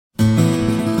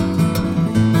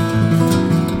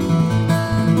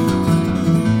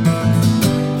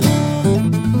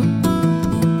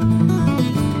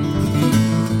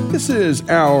This is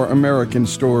Our American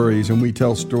Stories, and we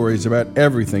tell stories about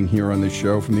everything here on this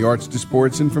show, from the arts to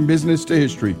sports and from business to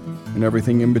history, and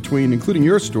everything in between, including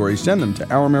your stories. Send them to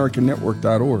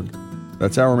ouramericannetwork.org.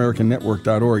 That's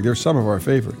ouramericannetwork.org. They're some of our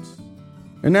favorites.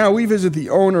 And now we visit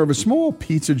the owner of a small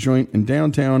pizza joint in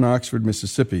downtown Oxford,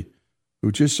 Mississippi,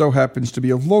 who just so happens to be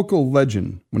a local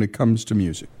legend when it comes to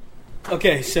music.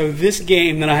 Okay, so this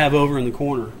game that I have over in the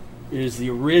corner is the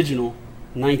original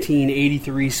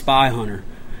 1983 Spy Hunter.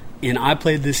 And I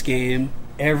played this game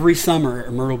every summer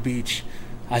at Myrtle Beach.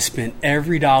 I spent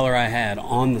every dollar I had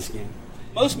on this game.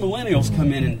 Most millennials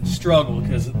come in and struggle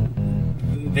because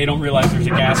they don't realize there's a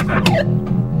gas pedal.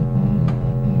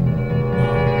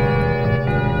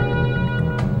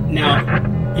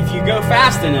 Now, if you go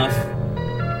fast enough,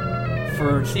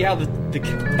 see how the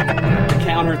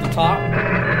counter at the top?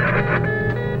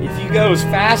 If you go as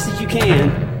fast as you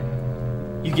can,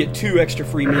 you get 2 extra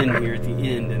free men here at the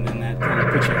end, and then that kind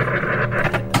of puts you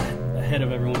ahead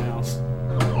of everyone else.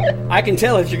 I can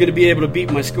tell if you're going to be able to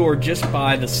beat my score just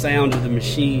by the sound of the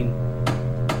machine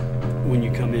when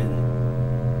you come in.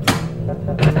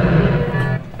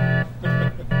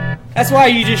 That's why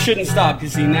you just shouldn't stop,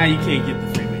 because see, now you can't get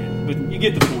the free man, but you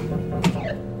get the point.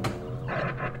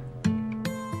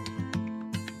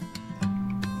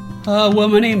 Well,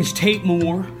 my name is Tate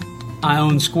Moore. I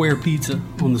own Square Pizza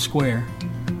on the Square.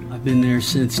 I've been there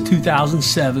since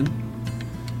 2007.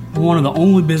 I'm one of the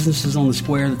only businesses on the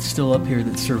Square that's still up here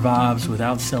that survives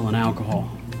without selling alcohol.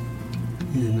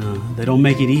 And they don't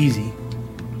make it easy.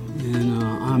 And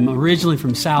I'm originally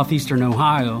from southeastern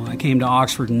Ohio. I came to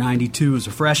Oxford in '92 as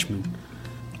a freshman.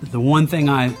 But the one thing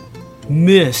I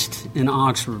missed in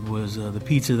Oxford was the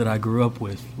pizza that I grew up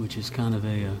with, which is kind of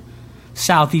a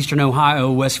southeastern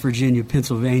Ohio, West Virginia,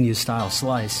 Pennsylvania style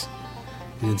slice.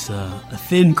 And it's a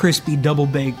thin, crispy,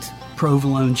 double-baked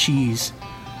provolone cheese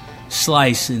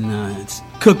slice, and it's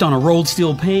cooked on a rolled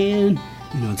steel pan.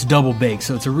 It's double-baked,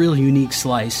 so it's a real unique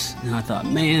slice. And I thought,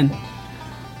 man,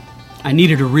 I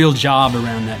needed a real job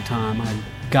around that time. I'd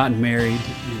gotten married,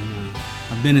 and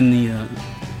I've been in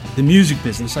the music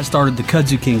business. I started the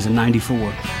Kudzu Kings in '94. I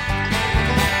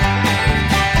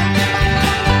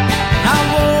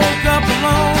woke up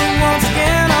alone once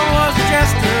again. I was a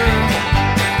jester.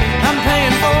 I'm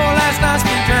paying for last night's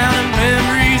been drowning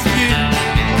memories of you.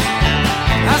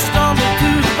 I stumbled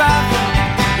to the bathroom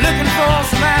looking for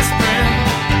some aspirin,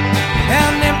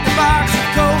 and an empty box of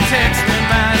Kotex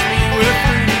reminds me we're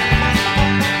free.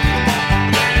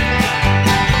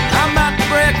 I'm at the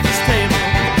breakfast table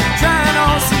trying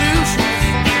all solutions,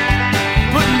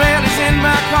 putting bellies in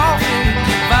my coffee,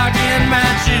 vodka in my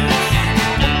juice.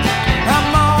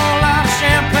 I'm all out of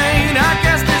champagne, I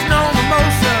guess there's no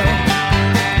mimosa.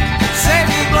 Save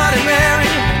me Bloody Mary,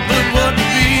 but what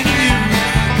would be the use?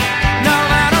 Now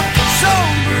that I'm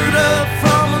sobered up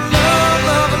from the love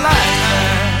of a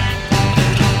lifetime,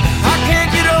 I can't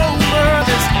get over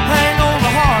this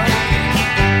hangover heart.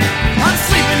 I'm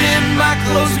sleeping in my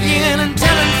clothes again and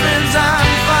telling friends I'm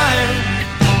fine.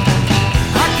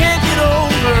 I can't get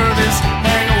over this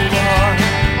hangover heart.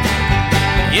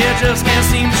 Yeah, just can't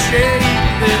seem to shake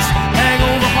this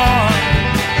hangover heart.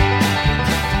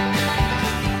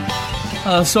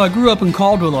 So I grew up in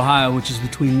Caldwell, Ohio, which is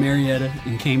between Marietta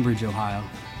and Cambridge, Ohio.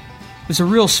 It's a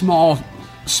real small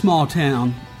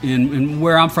town. And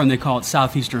where I'm from, they call it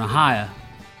southeastern Ohio.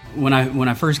 When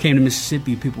I first came to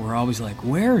Mississippi, people were always like,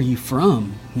 "Where are you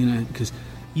from?" Because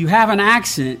you have an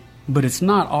accent, but it's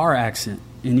not our accent.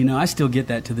 And I still get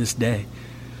that to this day.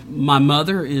 My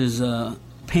mother is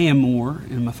Pam Moore,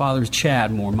 and my father is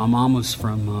Chad Moore. My mom was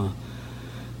from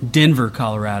Denver,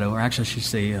 Colorado, or actually I should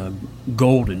say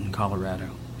Golden, Colorado.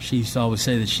 She used to always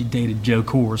say that she dated Joe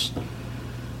Coors.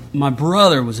 My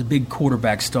brother was a big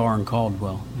quarterback star in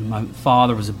Caldwell, and my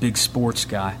father was a big sports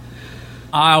guy.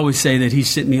 I always say that he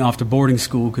sent me off to boarding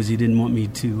school because he didn't want me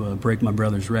to break my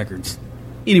brother's records.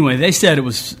 Anyway, they said it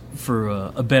was for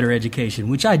a better education,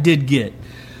 which I did get.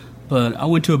 But I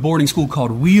went to a boarding school called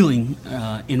Wheeling,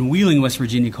 in Wheeling, West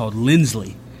Virginia, called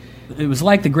Lindsley. It was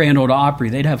like the Grand Ole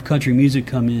Opry. They'd have country music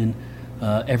come in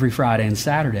every Friday and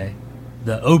Saturday.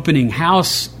 The opening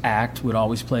house act would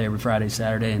always play every Friday,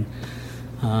 Saturday, and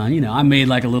I made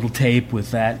like a little tape with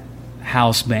that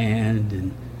house band,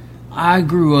 and I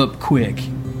grew up quick.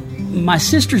 My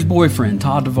sister's boyfriend,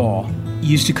 Todd Duvall,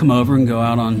 used to come over and go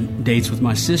out on dates with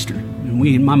my sister.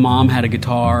 And my mom had a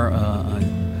guitar,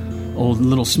 an old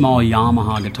little small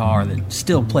Yamaha guitar that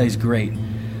still plays great.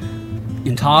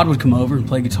 And Todd would come over and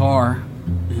play guitar,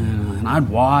 and I'd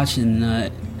watch,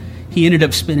 and he ended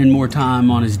up spending more time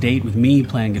on his date with me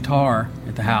playing guitar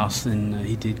at the house than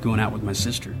he did going out with my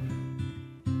sister.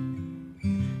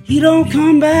 He don't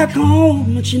come back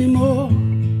home much anymore.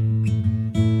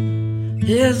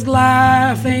 His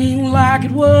life ain't like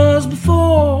it was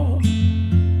before.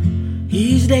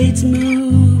 He's dates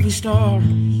movie stars,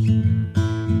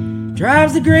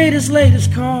 drives the greatest,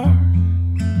 latest car.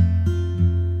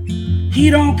 He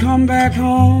don't come back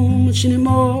home much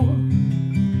anymore.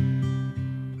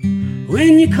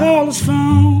 When you call his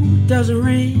phone, it doesn't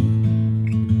ring.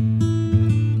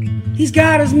 He's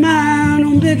got his mind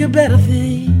on bigger, better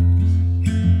things.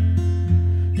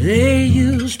 They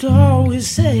used to always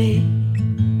say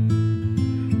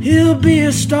he'll be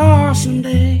a star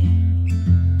someday.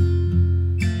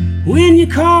 When you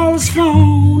call his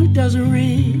phone, it doesn't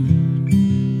ring.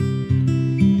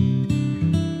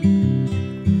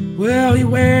 Well, he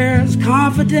wears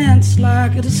confidence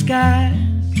like a disguise.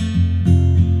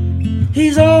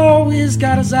 He's always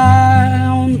got his eye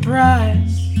on the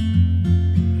prize.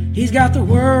 He's got the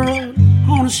world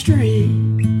on a string.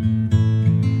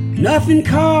 Nothing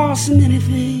costs him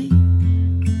anything.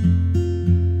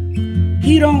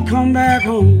 He don't come back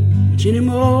home much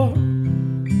anymore.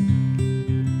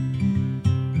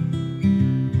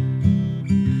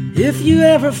 If you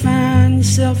ever find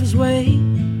yourself his way,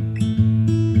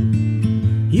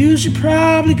 you should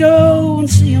probably go and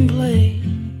see him play,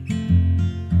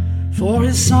 for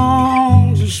his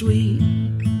songs are sweet.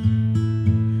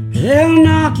 They'll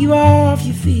knock you off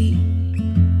your feet.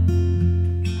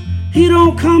 He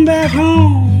don't come back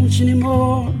home much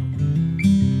anymore.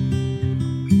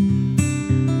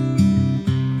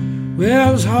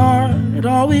 Well, his heart, it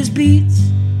always beats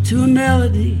to a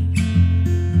melody.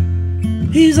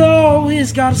 He's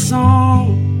always got a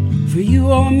song for you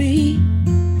or me.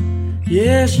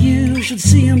 Yes, you should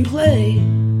see him play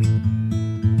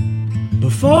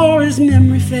before his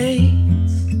memory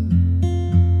fades,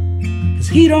 'cause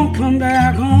he don't come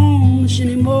back home much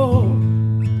anymore.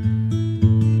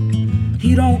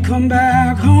 He don't come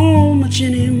back home much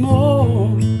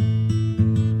anymore.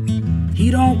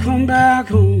 He don't come back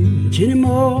home much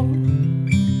anymore.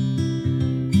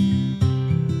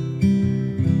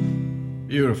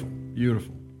 Beautiful,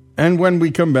 beautiful. And when we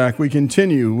come back, we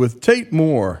continue with Tate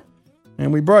Moore.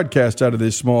 And we broadcast out of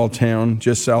this small town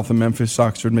just south of Memphis,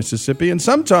 Oxford, Mississippi. And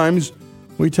sometimes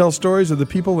we tell stories of the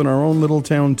people in our own little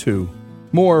town, too.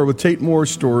 More with Tate Moore's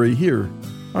story here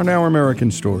on Our American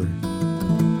Stories.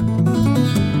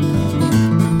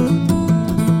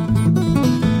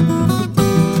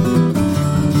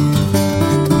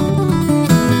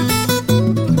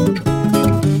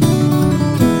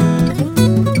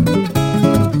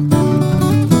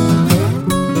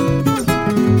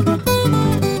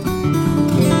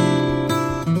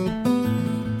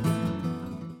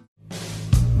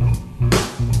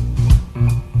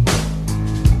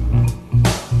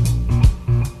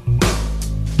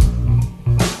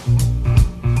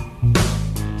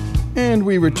 And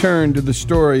we return to the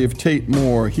story of Tate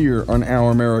Moore here on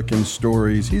Our American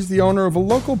Stories. He's the owner of a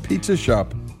local pizza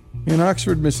shop in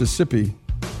Oxford, Mississippi,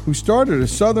 who started a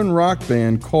southern rock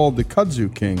band called the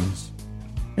Kudzu Kings.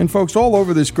 And folks, all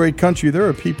over this great country, there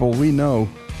are people we know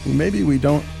who maybe we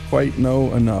don't quite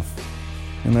know enough.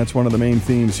 And that's one of the main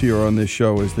themes here on this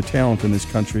show is the talent in this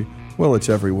country. Well, it's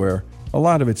everywhere. A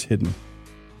lot of it's hidden.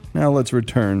 Now let's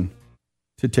return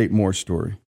to Tate Moore's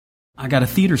story. I got a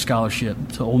theater scholarship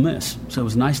to Ole Miss, so it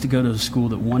was nice to go to a school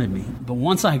that wanted me. But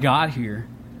once I got here,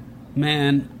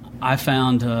 man, I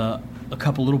found a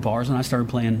couple little bars, and I started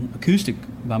playing acoustic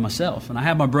by myself. And I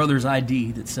had my brother's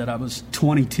ID that said I was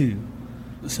 22.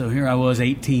 So here I was,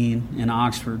 18, in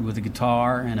Oxford with a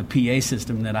guitar and a PA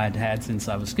system that I'd had since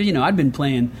I was... 'cause, you know, I'd been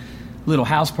playing little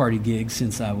house party gigs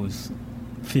since I was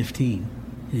 15.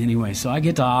 Anyway, so I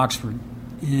get to Oxford,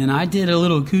 and I did a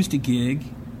little acoustic gig.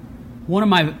 One of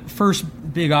my first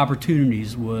big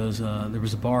opportunities was there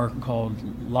was a bar called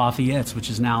Lafayette's, which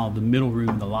is now the middle room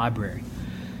of the library.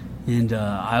 And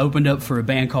I opened up for a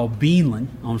band called Beanland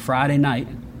on Friday night.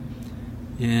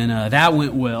 And that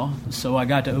went well. So I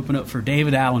got to open up for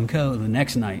David Allen Coe the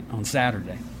next night on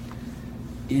Saturday.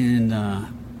 And,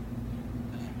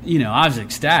 you know, I was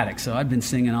ecstatic. So I'd been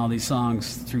singing all these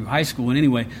songs through high school. And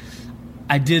anyway,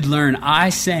 I did learn.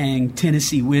 I sang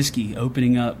Tennessee Whiskey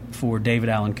opening up for David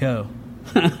Allen Coe.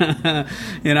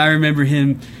 And I remember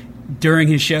him during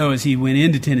his show as he went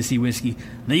into Tennessee Whiskey.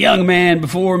 The young man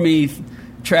before me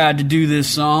tried to do this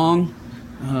song.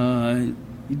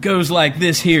 It goes like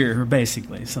this here, or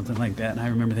basically, something like that. And I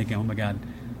remember thinking, oh my God.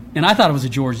 And I thought it was a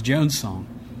George Jones song.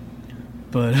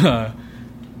 But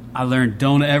I learned,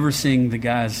 don't ever sing the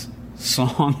guy's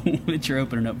song that you're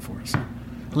opening up for. So,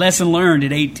 lesson learned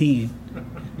at 18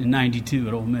 in 92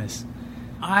 at Ole Miss.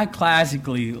 I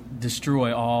classically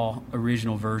destroy all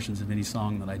original versions of any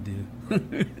song that I do.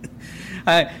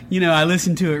 I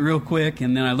listen to it real quick,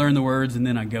 and then I learn the words, and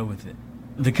then I go with it.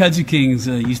 The Kudzu Kings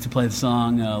used to play the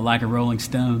song "Like a Rolling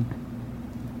Stone,"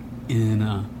 and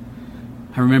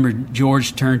I remember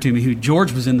George turned to me.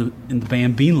 George was in the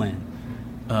band Beanland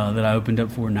that I opened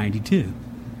up for in '92,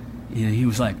 and he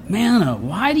was like, "Man,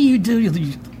 why do you do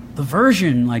the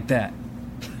version like that?"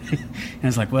 And I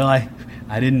was like, "Well, I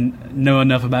didn't know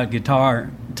enough about guitar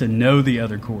to know the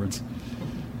other chords."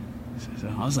 So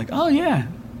I was like, "Oh yeah,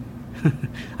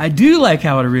 I do like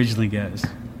how it originally goes."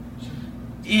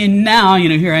 And now,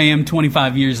 here I am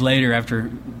 25 years later after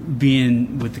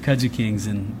being with the Kudzu Kings,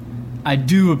 and I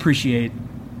do appreciate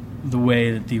the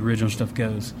way that the original stuff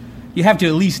goes. You have to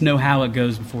at least know how it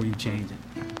goes before you change it.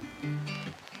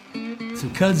 So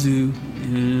kudzu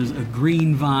is a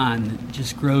green vine that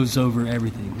just grows over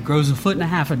everything. It grows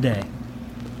 1.5 feet a day.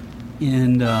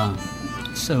 And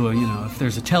so, if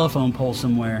there's a telephone pole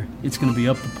somewhere, it's going to be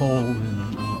up the pole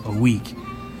in a week.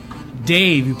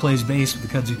 Dave, who plays bass with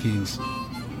the Kudzu Kings,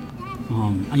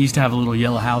 I used to have a little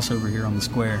yellow house over here on the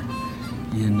square,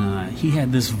 and he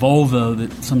had this Volvo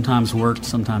that sometimes worked,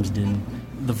 sometimes didn't.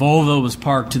 The Volvo was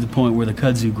parked to the point where the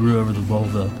kudzu grew over the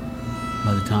Volvo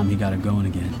by the time he got it going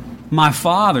again. My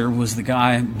father was the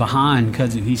guy behind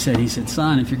kudzu. He said,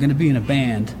 "Son, if you're going to be in a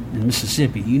band in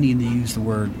Mississippi, you need to use the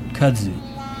word kudzu."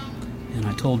 And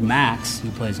I told Max, who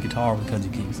plays guitar with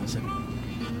Kudzu Kings,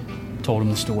 told him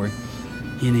the story,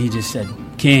 and he just said,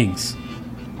 "Kings,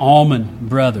 Allman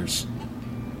Brothers,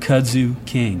 Kudzu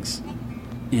Kings."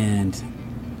 And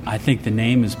I think the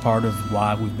name is part of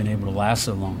why we've been able to last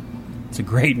so long. It's a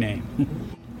great name.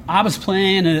 I was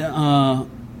playing a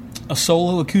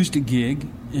solo acoustic gig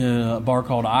at a bar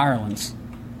called Ireland's,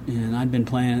 and I'd been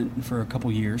playing it for a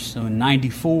couple years. So in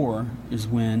 '94 is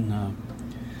when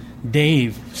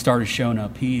Dave started showing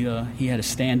up. He had a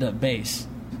stand-up bass.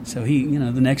 So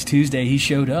the next Tuesday he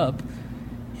showed up,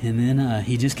 and then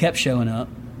he just kept showing up.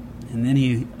 And then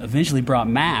he eventually brought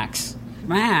Max.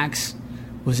 Max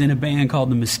was in a band called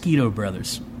the Mosquito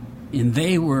Brothers, and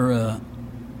they were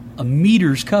a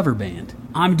Meters cover band.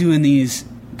 I'm doing these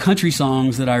country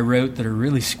songs that I wrote that are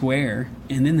really square,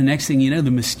 and then the next thing you know, the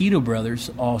Mosquito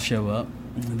Brothers all show up.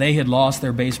 They had lost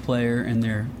their bass player and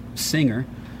their singer.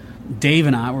 Dave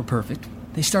and I were perfect.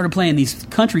 They started playing these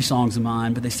country songs of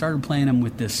mine, but they started playing them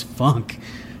with this funk.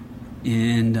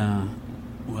 And,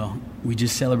 we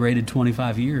just celebrated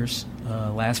 25 years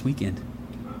last weekend.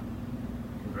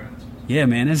 Congrats. Yeah,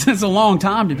 man, it's a long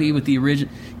time to be with the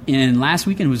original. And last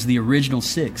weekend was the original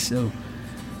 6. So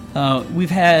we've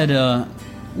had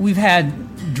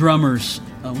drummers.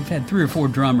 We've had 3 or 4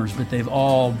 drummers, but they've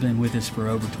all been with us for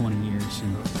over 20 years.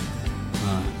 And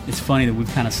it's funny that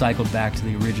we've kind of cycled back to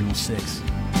the original 6.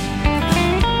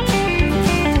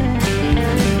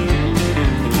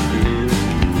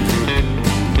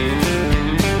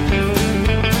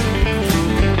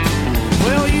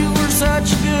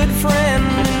 Such a good friend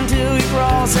until you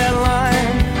cross that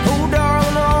line. Oh,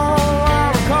 darling, I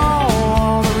recall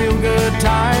all the real good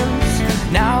times.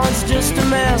 Now it's just a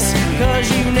mess,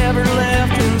 'cause you never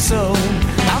left, and so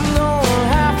I'm gonna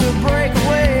have to break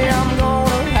away. I'm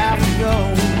gonna have to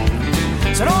go.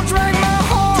 So don't drag my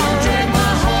heart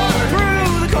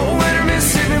through the cold winter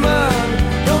Mississippi mud.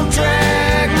 Don't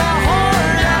drag my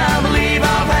heart, I believe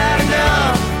I've had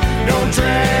enough. Don't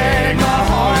drag my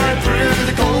heart through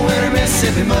the cold winter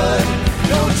Mississippi mud.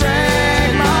 Don't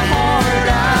drag my heart,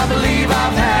 I believe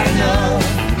I've had enough.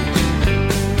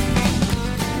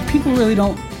 People really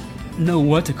don't know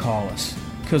what to call us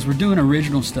because we're doing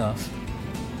original stuff,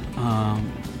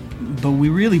 but we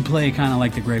really play kind of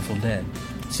like the Grateful Dead.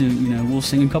 So we'll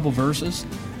sing a couple verses,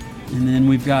 and then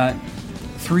we've got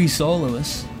 3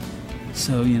 soloists.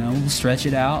 So we'll stretch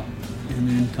it out, and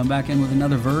then come back in with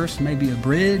another verse, maybe a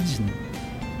bridge, and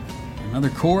another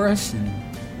chorus. And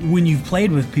when you've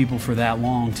played with people for that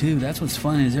long too, that's what's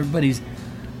fun, is everybody's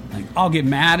like, I'll get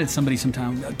mad at somebody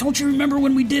sometimes. Don't you remember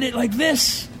when we did it like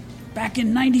this back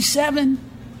in '97?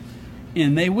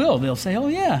 And they'll say, oh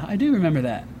yeah, I do remember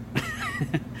that.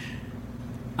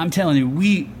 I'm telling you,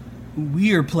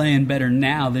 we are playing better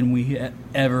now than we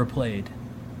ever played,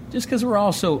 just because we're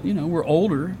all so we're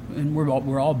older, and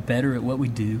we're all better at what we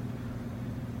do.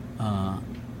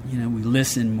 We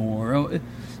listen more.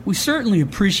 We certainly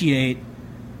appreciate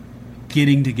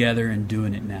getting together and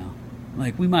doing it now.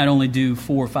 Like, we might only do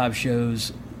 4 or 5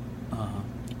 shows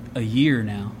a year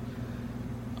now.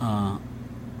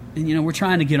 And we're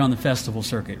trying to get on the festival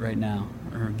circuit right now,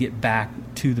 or get back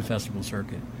to the festival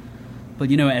circuit.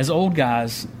 But as old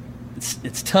guys,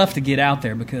 it's tough to get out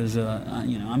there because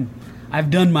I'm I've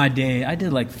done my day. I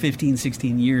did like 15,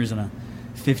 16 years in a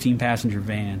 15-passenger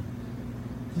van.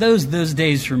 Those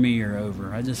days for me are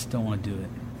over. I just don't want to do it.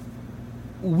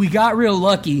 We got real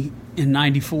lucky in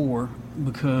 94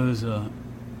 because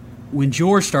when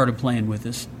George started playing with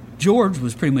us, George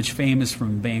was pretty much famous from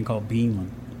a band called Beanland.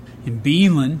 And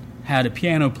Beanland had a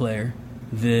piano player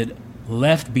that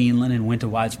left Beanland and went to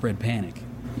Widespread Panic.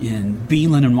 And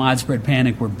Beanland and Widespread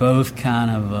Panic were both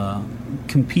kind of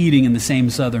competing in the same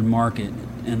southern market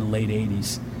in the late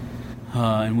 80s.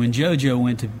 And when JoJo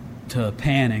went to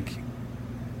Panic,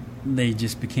 they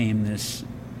just became this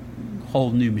whole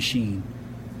new machine.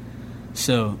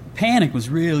 So Panic was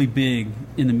really big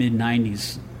in the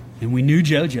mid-90s. And we knew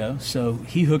JoJo, so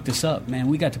he hooked us up. Man,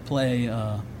 we got to play,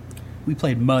 we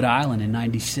played Mud Island in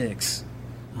 96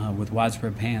 with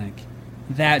Widespread Panic.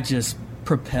 That just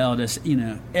propelled us,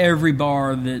 every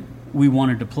bar that we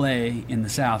wanted to play in the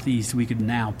Southeast, we could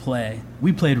now play.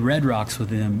 We played Red Rocks with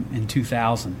them in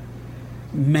 2000.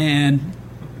 Man,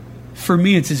 for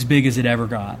me, it's as big as it ever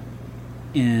got.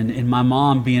 And my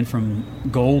mom being from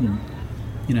Golden,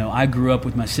 I grew up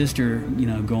with my sister,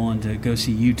 going to go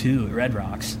see U2 at Red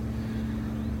Rocks.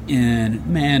 And,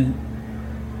 man,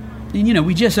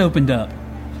 we just opened up.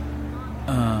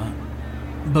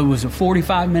 But it was a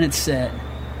 45-minute set.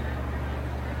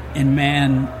 And,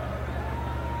 man,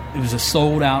 it was a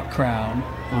sold-out crowd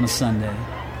on a Sunday.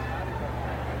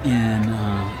 And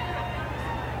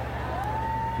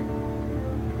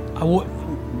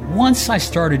once I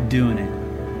started doing it,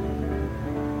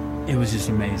 it was just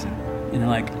amazing.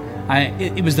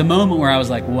 It was the moment where I was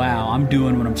like, wow, I'm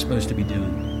doing what I'm supposed to be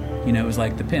doing. It was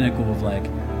like the pinnacle of like,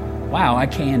 wow, I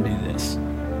can do this.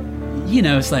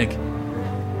 It's like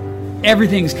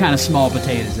everything's kind of small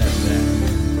potatoes after that.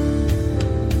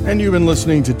 And you've been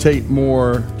listening to Tate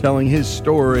Moore telling his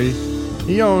story.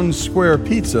 He owns Square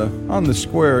Pizza on the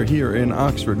Square here in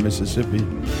Oxford, Mississippi.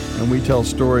 And we tell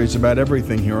stories about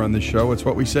everything here on the show. It's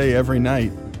what we say every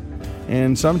night.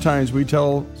 And sometimes we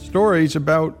tell stories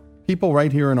about people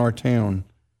right here in our town.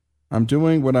 I'm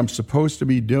doing what I'm supposed to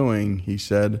be doing, he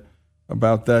said,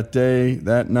 about that day,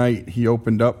 that night. He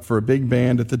opened up for a big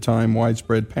band at the time,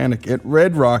 Widespread Panic, at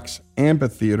Red Rocks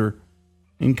Amphitheater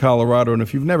in Colorado. And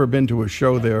if you've never been to a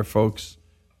show there, folks,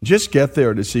 just get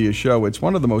there to see a show. It's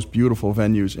one of the most beautiful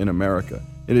venues in America.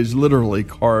 It is literally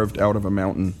carved out of a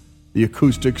mountain. The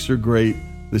acoustics are great.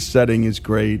 The setting is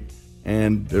great.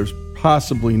 And there's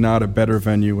possibly not a better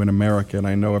venue in America. And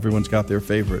I know everyone's got their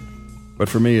favorite. But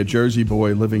for me, a Jersey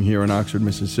boy living here in Oxford,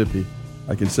 Mississippi,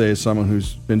 I can say as someone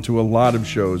who's been to a lot of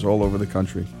shows all over the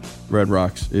country, Red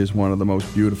Rocks is one of the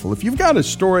most beautiful. If you've got a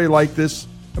story like this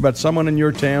about someone in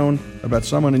your town, about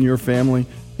someone in your family,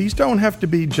 these don't have to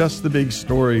be just the big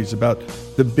stories about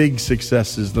the big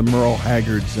successes, the Merle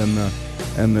Haggards and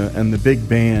the big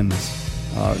bands.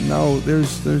 No,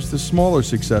 there's the smaller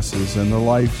successes and the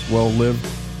lives well lived,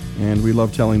 and we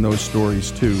love telling those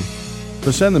stories too. So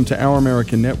send them to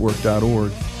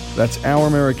OurAmericanNetwork.org. That's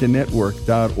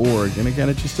OurAmericanNetwork.org. And again,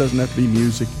 it just doesn't have to be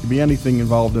music. It could be anything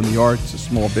involved in the arts, a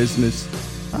small business,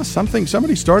 something.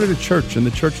 Somebody started a church, and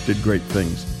the church did great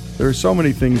things. There are so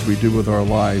many things we do with our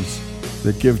lives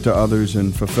that give to others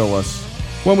and fulfill us.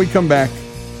 When we come back,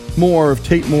 more of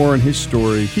Tate Moore and his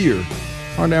story here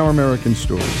on Our American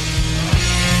Stories.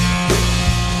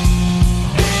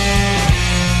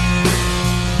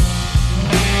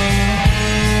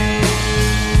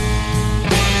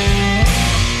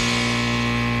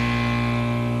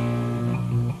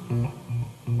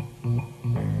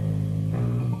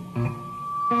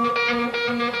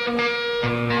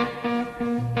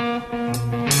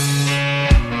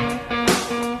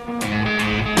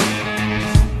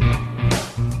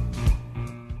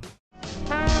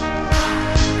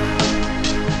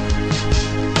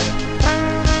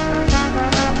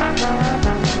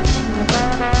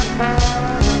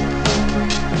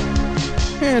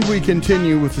 We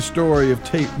continue with the story of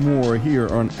Tate Moore here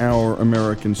on Our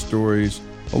American Stories,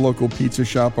 a local pizza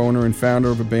shop owner and founder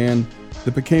of a band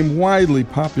that became widely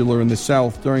popular in the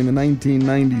South during the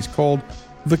 1990s called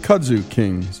the Kudzu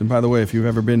Kings. And by the way, if you've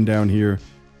ever been down here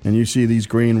and you see these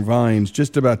green vines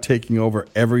just about taking over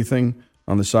everything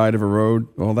on the side of a road,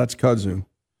 well, that's kudzu.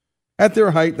 At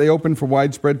their height, they opened for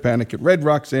Widespread Panic at Red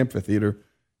Rocks Amphitheater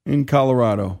in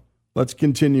Colorado. Let's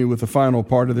continue with the final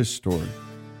part of this story.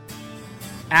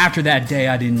 After that day,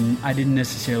 I didn't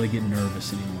necessarily get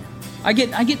nervous anymore. I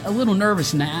get a little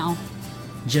nervous now,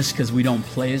 just because we don't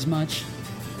play as much.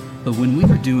 But when we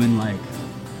were doing like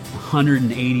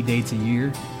 180 dates a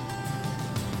year,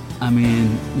 I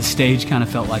mean, the stage kind of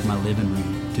felt like my living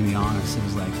room. To be honest, it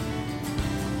was like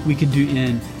we could do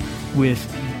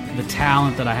with the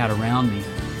talent that I had around me.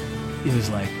 it was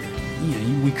like,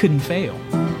 we couldn't fail.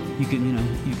 You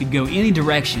could go any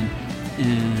direction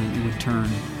and it would turn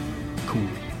cool.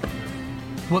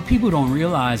 What people don't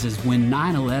realize is when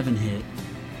 9/11 hit,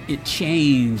 it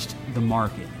changed the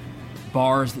market.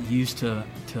 Bars that used to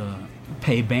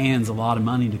pay bands a lot of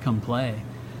money to come play,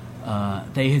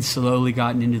 they had slowly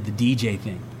gotten into the DJ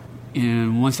thing.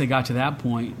 And once they got to that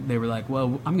point, they were like,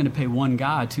 well, I'm going to pay one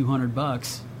guy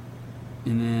 $200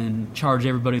 and then charge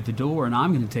everybody at the door, and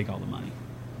I'm going to take all the money.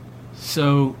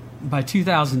 So by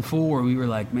 2004, we were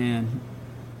like, man,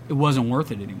 it wasn't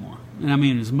worth it anymore. And I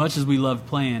mean, as much as we loved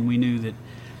playing, we knew that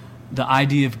the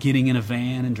idea of getting in a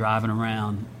van and driving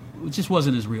around, it just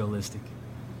wasn't as realistic.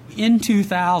 In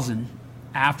 2000,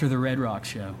 after the Red Rock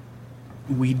show,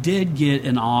 we did get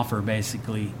an offer,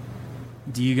 basically,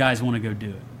 do you guys want to go do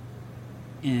it?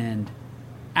 And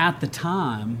at the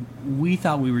time, we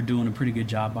thought we were doing a pretty good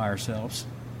job by ourselves.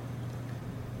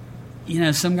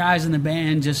 Some guys in the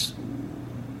band just,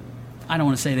 I don't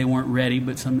want to say they weren't ready,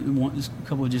 but a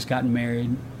couple had just gotten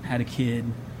married, had a kid,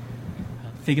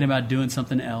 thinking about doing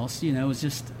something else. It was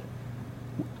just,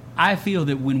 I feel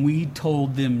that when we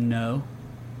told them no,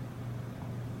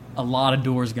 a lot of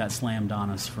doors got slammed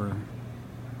on us for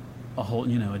a whole,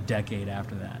 a decade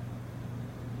after that.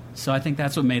 So I think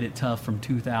that's what made it tough from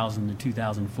 2000 to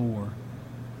 2004.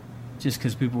 Just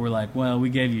because people were like, well, we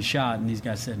gave you a shot, and these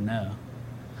guys said no.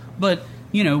 But,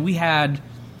 we had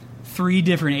 3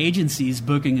 different agencies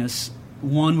booking us.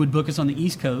 One would book us on the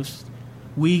East Coast.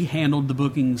 We handled the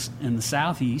bookings in the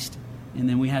Southeast. And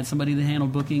then we had somebody that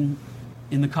handled booking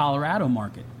in the Colorado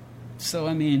market. So,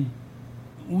 I mean,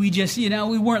 we just,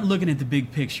 we weren't looking at the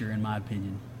big picture, in my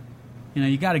opinion.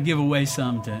 You got to give away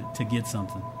some to get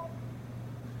something.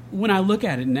 When I look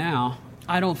at it now,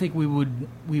 I don't think we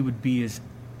would be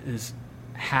as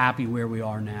happy where we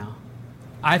are now.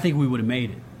 I think we would have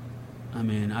made it. I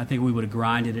mean, I think we would have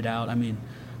grinded it out. I mean,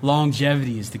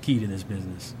 longevity is the key to this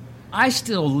business. I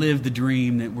still live the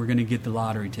dream that we're going to get the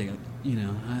lottery ticket.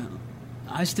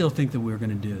 I still think that we're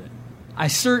going to do it. I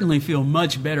certainly feel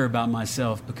much better about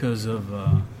myself because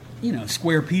of,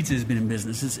 Square Pizza has been in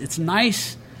business. It's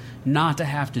nice not to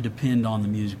have to depend on the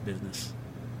music business.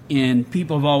 And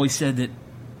people have always said that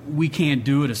we can't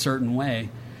do it a certain way.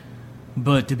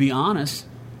 But to be honest,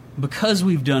 because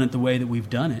we've done it the way that we've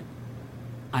done it,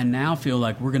 I now feel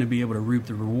like we're going to be able to reap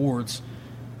the rewards.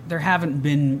 There haven't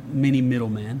been many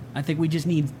middlemen. I think we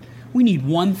need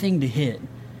one thing to hit.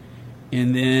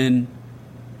 And then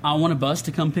I want a bus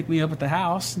to come pick me up at the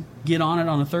house, get on it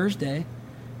on a Thursday,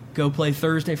 go play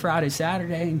Thursday, Friday,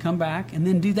 Saturday, and come back, and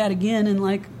then do that again in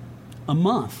like a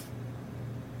month.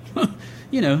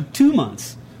 2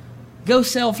 months. Go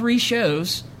sell 3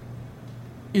 shows,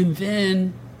 and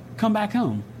then come back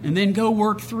home. And then go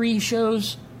work 3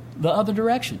 shows the other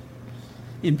direction.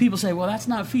 And people say, well, that's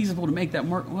not feasible to make that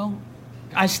work. Well,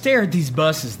 I stare at these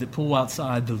buses that pull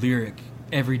outside the Lyric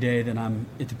every day that I'm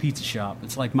at the pizza shop.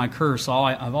 It's like my curse.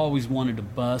 I've always wanted a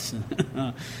bus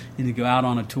and to go out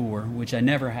on a tour, which I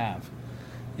never have.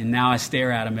 And now I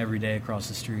stare at them every day across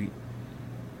the street.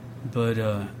 But,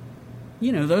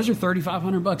 those are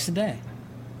 $3,500 a day.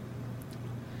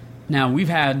 Now, we've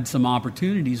had some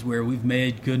opportunities where we've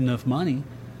made good enough money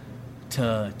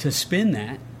to spend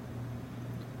that.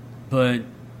 But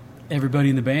everybody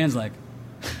in the band's like,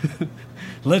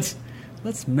 let's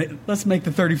make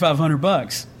the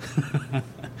 $3,500.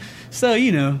 So,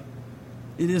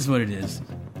 it is what it is.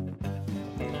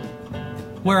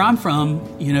 Where I'm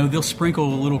from, they'll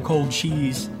sprinkle a little cold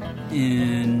cheese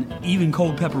and even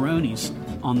cold pepperonis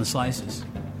on the slices.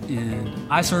 And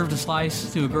I served a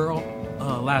slice to a girl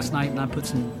last night, and I put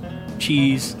some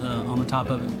cheese on the top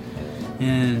of it.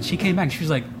 And she came back and she was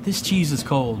like, this cheese is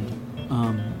cold.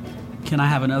 Can I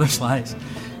have another slice?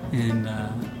 And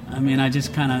I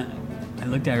just I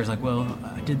looked at her, I was like, well,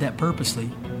 I did that purposely,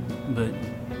 but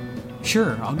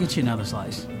sure, I'll get you another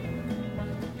slice.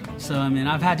 So,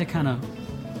 I've had to kind of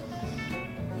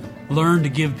learn to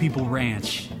give people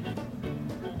ranch.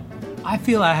 I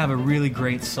feel I have a really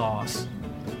great sauce,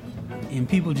 and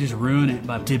people just ruin it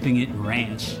by dipping it in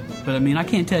ranch. But, I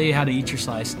can't tell you how to eat your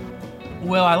slice.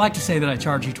 Well, I like to say that I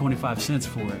charge you 25 cents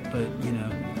for it, but,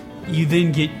 you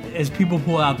then get, as people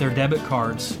pull out their debit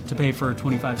cards to pay for a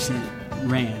 25-cent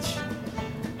ranch,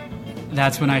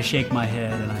 that's when I shake my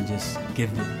head and I just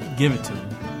give it to them.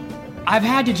 I've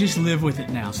had to just live with it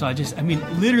now. So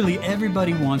literally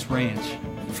everybody wants ranch.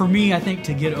 For me, I think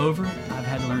to get over it, I've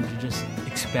had to learn to just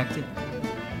expect it.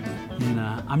 And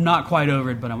I'm not quite over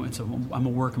it, but I'm a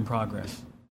work in progress.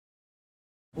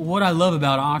 What I love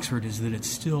about Oxford is that it's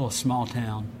still a small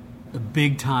town, a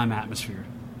big-time atmosphere.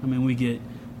 We get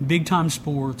big-time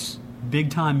sports,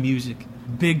 big-time music,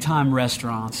 big-time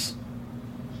restaurants.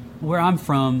 Where I'm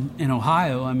from in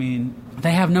Ohio, I mean,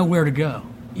 they have nowhere to go.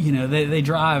 You know, they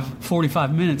drive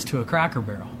 45 minutes to a Cracker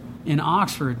Barrel. In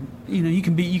Oxford, you know, you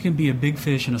can be a big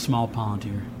fish in a small pond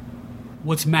here.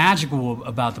 What's magical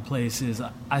about the place is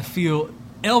I feel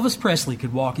Elvis Presley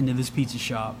could walk into this pizza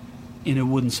shop and it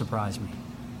wouldn't surprise me.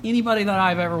 Anybody that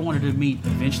I've ever wanted to meet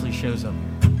eventually shows up here.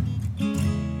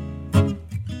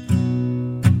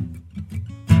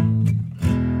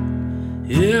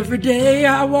 Every day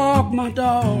I walk my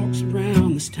dogs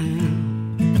around this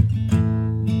town,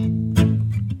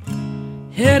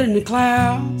 head in the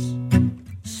clouds,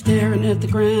 staring at the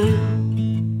ground.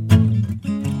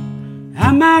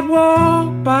 I might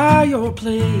walk by your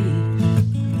place,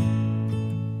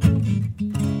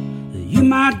 you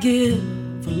might give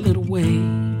a little way.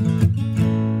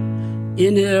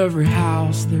 In every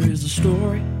house there is a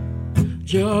story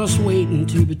just waiting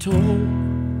to be told.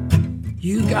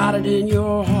 You got it in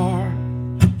your heart,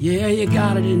 yeah, you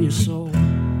got it in your soul.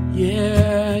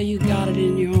 Yeah, you got it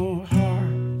in your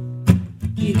heart,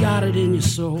 you got it in your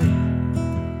soul.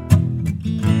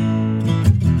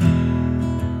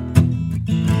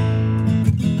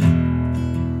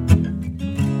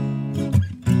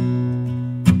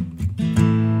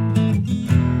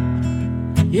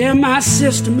 Yeah, my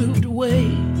sister moved away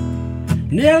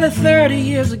nearly 30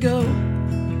 years ago.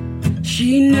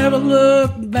 She never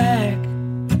looked back,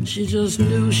 she just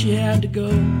knew she had to go.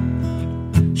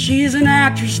 She's an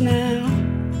actress now,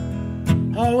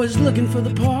 always looking for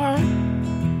the part.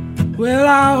 Well,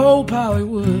 I hope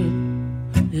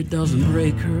Hollywood, it doesn't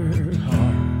break her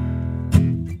heart.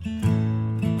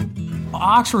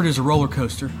 Oxford is a roller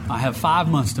coaster. I have 5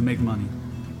 months to make money.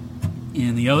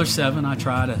 In the other 7, I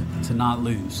try to not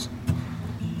lose.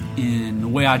 And the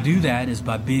way I do that is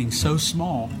by being so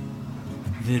small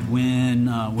that when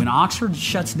Oxford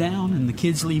shuts down and the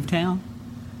kids leave town,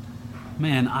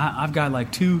 man, I've got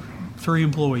like 2-3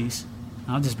 employees.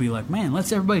 I'll just be like, man,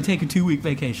 let's everybody take a 2-week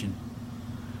vacation.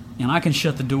 And I can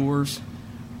shut the doors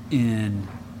and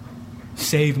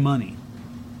save money.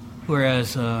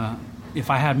 Whereas if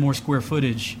I had more square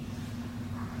footage,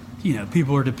 you know,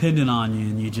 people are dependent on you,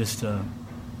 and you just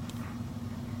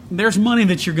there's money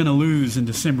that you're going to lose in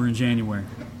December and January,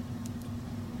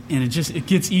 and it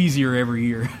gets easier every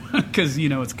year because you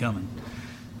know it's coming.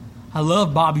 I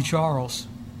love Bobby Charles.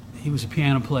 He was a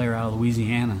piano player out of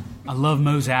Louisiana. I love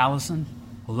Mose Allison.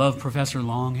 I love Professor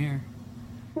Longhair.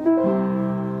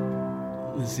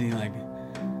 Let's see, like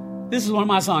this is one of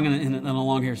my songs in a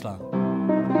Longhair style.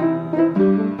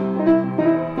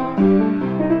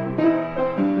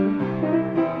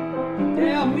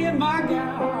 Yeah, me and my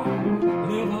gal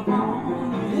live up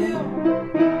on the hill.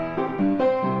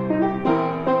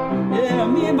 Yeah,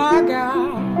 me and my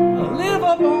gal live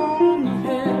up on the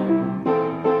hill.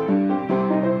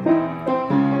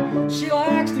 She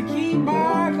likes to keep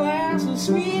my glass of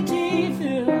sweet tea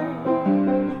filled.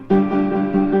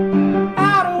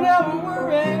 I don't ever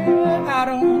worry, I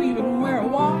don't even wear a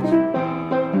watch.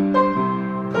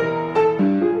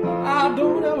 I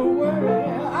don't ever worry,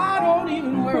 I don't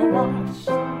even wear a watch.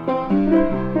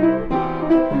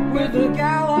 With a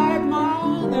gal like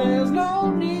mine, there's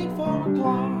no need for a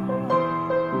clock.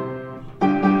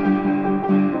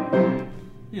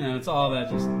 You know, it's all that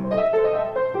just...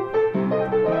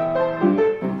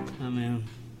 I mean,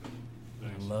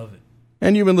 I love it.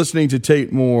 And you've been listening to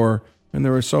Tate Moore, and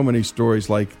there are so many stories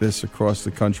like this across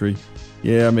the country.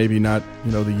 Yeah, maybe not,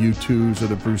 you know, the U2s or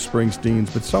the Bruce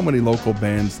Springsteens, but so many local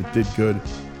bands that did good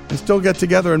and still get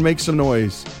together and make some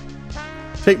noise.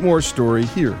 Tate Moore's story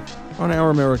here on Our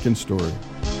American Story.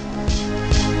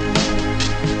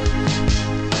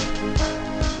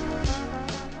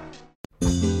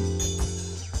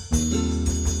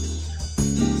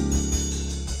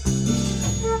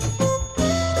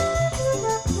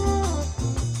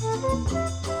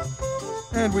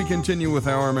 And we continue with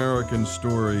Our American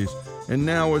Stories. And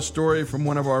now a story from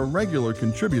one of our regular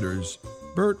contributors,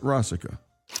 Bert Rossica.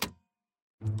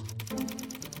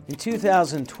 In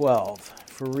 2012,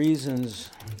 for reasons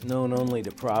known only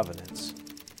to Providence,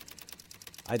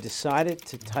 I decided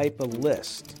to type a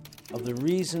list of the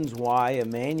reasons why a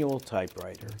manual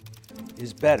typewriter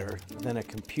is better than a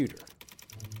computer.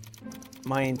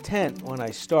 My intent when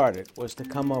I started was to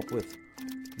come up with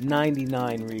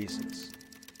 99 reasons.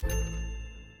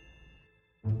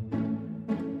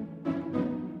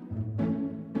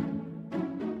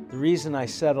 The reason I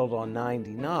settled on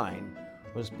 99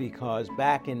 was because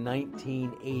back in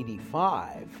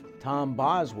 1985, Tom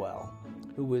Boswell,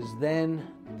 who was then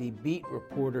the beat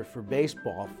reporter for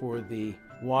baseball for the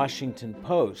Washington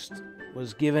Post,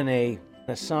 was given an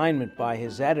assignment by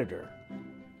his editor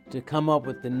to come up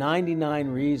with the 99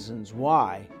 reasons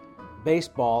why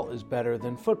baseball is better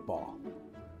than football.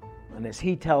 And as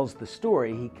he tells the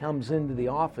story, he comes into the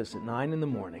office at 9 in the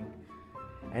morning,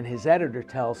 and his editor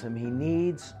tells him he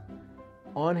needs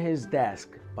on his desk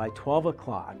by 12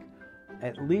 o'clock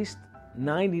at least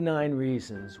 99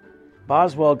 reasons.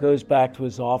 Boswell goes back to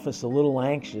his office a little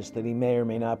anxious that he may or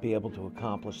may not be able to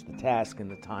accomplish the task in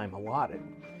the time allotted,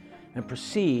 and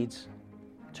proceeds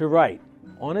to write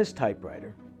on his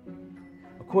typewriter.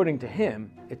 According to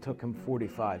him, it took him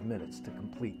 45 minutes to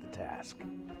complete the task.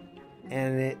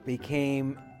 And it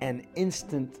became an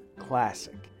instant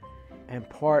classic and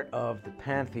part of the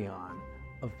pantheon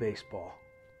of baseball.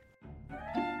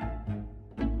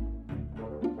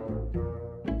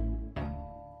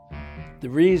 The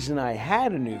reason I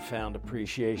had a newfound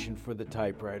appreciation for the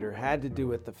typewriter had to do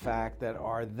with the fact that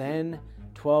our then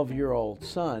 12-year-old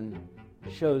son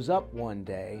shows up one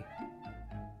day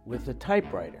with a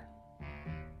typewriter.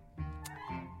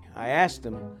 I asked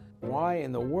him, "Why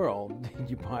in the world did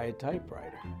you buy a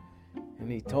typewriter?"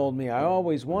 And he told me, "I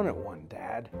always wanted one,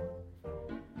 Dad."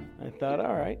 I thought,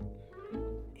 all right.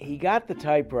 He got the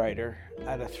typewriter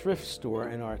at a thrift store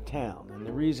in our town, and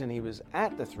the reason he was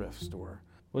at the thrift store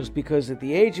was because at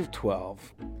the age of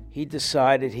 12, he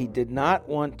decided he did not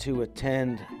want to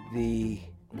attend the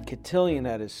cotillion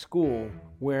at his school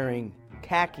wearing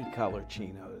khaki-colored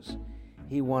chinos.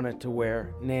 He wanted to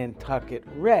wear Nantucket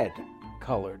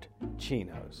red-colored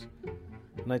chinos.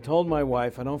 And I told my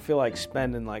wife, I don't feel like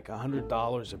spending like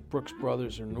 $100 at Brooks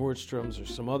Brothers or Nordstrom's or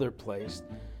some other place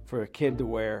for a kid to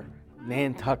wear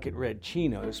Nantucket red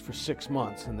chinos for 6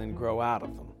 months and then grow out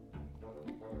of them.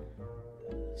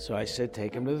 So I said,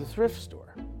 take him to the thrift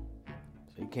store.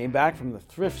 So he came back from the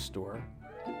thrift store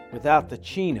without the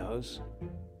chinos,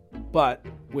 but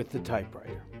with the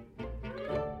typewriter.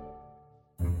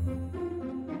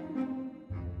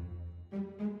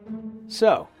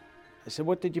 So I said,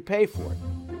 what did you pay for it?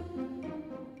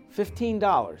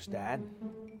 $15, Dad.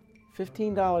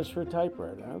 $15 for a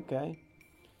typewriter, okay.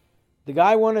 The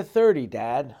guy wanted $30,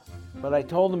 Dad, but I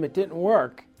told him it didn't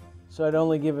work, so I'd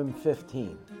only give him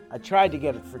 $15. I tried to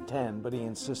get it for $10, but he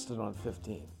insisted on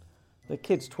 $15. The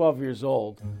kid's 12 years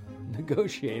old,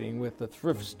 negotiating with the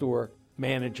thrift store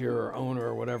manager or owner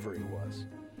or whatever he was.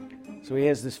 So he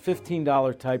has this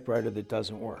 $15 typewriter that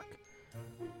doesn't work.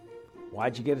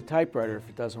 Why'd you get a typewriter if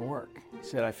it doesn't work? He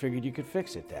said, I figured you could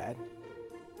fix it, Dad.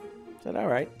 I said, all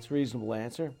right, it's a reasonable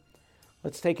answer.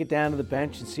 Let's take it down to the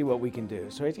bench and see what we can do.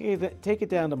 So I take it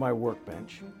down to my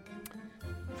workbench.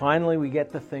 Finally, we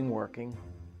get the thing working.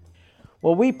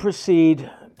 Well, we proceed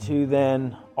to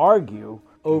then argue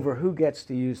over who gets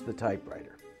to use the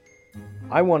typewriter.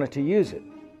 I wanted to use it.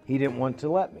 He didn't want to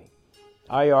let me.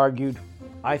 I argued,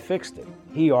 I fixed it.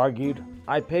 He argued,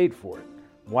 I paid for it.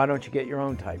 Why don't you get your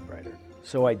own typewriter?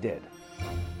 So I did.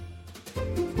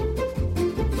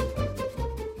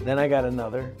 Then I got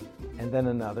another, and then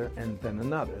another, and then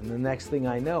another. And the next thing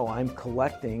I know, I'm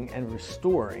collecting and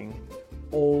restoring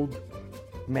old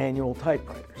manual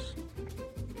typewriters.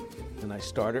 And I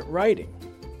started writing.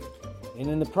 And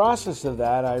in the process of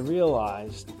that, I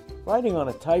realized writing on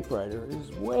a typewriter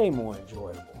is way more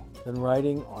enjoyable than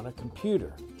writing on a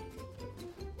computer.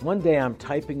 One day I'm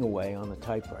typing away on the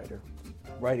typewriter,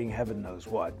 writing heaven knows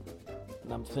what,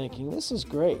 and I'm thinking, this is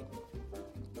great.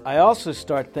 I also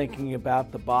start thinking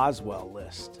about the Boswell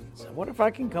list. So what if I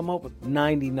can come up with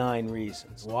 99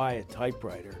 reasons why a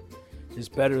typewriter is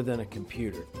better than a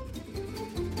computer?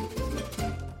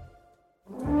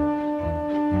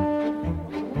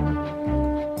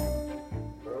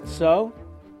 So,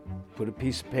 put a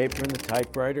piece of paper in the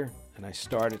typewriter, and I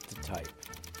started to type.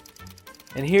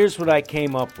 And here's what I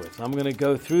came up with. I'm going to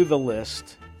go through the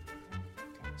list.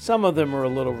 Some of them are a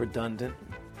little redundant.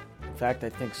 In fact, I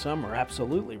think some are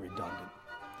absolutely redundant.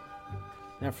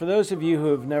 Now, for those of you who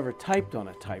have never typed on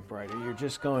a typewriter, you're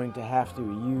just going to have to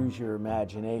use your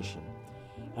imagination.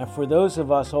 And for those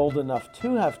of us old enough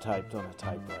to have typed on a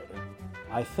typewriter,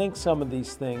 I think some of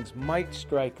these things might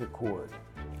strike a chord.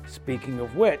 Speaking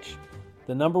of which,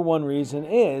 the number one reason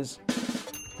is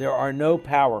there are no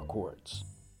power cords.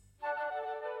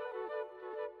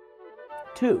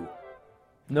 2,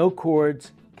 no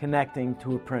cords connecting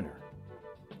to a printer.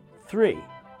 3,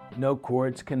 no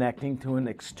cords connecting to an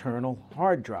external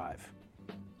hard drive.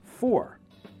 4,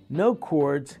 no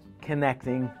cords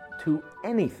connecting to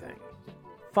anything.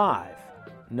 5,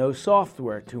 no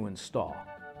software to install.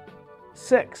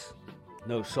 6,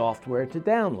 no software to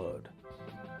download.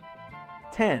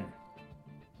 10,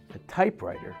 the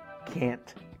typewriter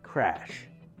can't crash.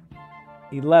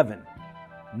 11,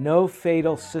 no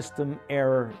fatal system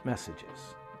error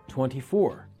messages.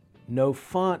 24, no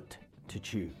font to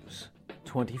choose.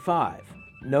 25,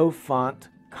 no font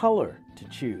color to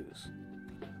choose,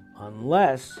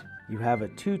 unless you have a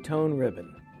two-tone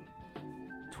ribbon.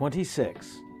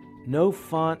 26, no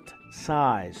font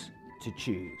size to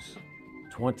choose.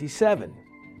 27,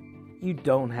 you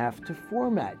don't have to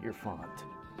format your font.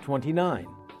 29,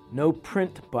 no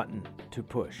print button to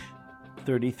push.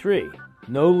 33,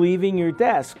 no leaving your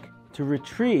desk to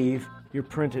retrieve your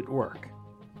printed work.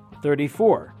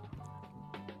 34,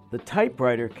 the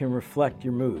typewriter can reflect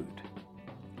your mood.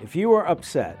 If you are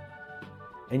upset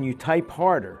and you type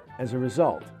harder as a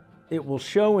result, it will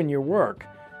show in your work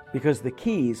because the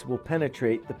keys will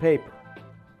penetrate the paper.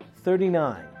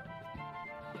 39,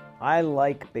 I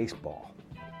like baseball.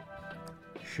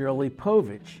 Shirley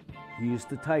Povich used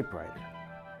the typewriter.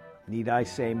 Need I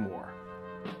say more?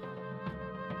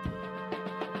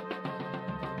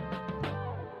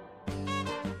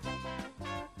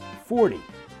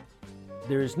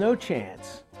 There is no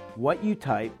chance what you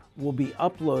type will be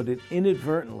uploaded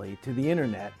inadvertently to the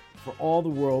internet for all the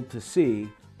world to see,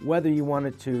 whether you want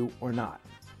it to or not.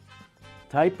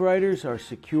 Typewriters are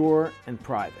secure and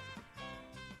private.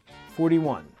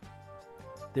 41.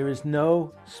 There is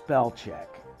no spell check.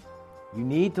 You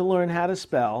need to learn how to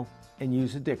spell and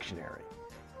use a dictionary.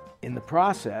 In the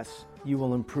process, you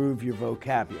will improve your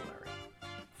vocabulary.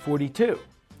 42.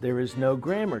 There is no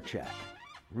grammar check.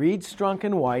 Read Strunk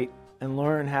and White and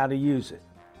learn how to use it.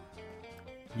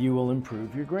 You will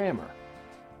improve your grammar.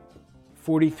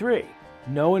 43.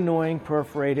 No annoying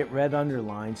perforated red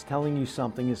underlines telling you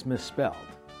something is misspelled.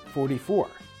 44.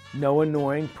 No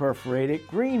annoying perforated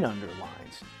green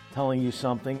underlines telling you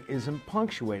something isn't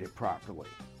punctuated properly.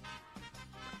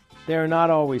 They are not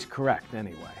always correct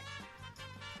anyway.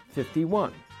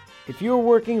 51. If you are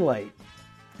working late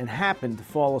and happen to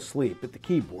fall asleep at the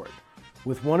keyboard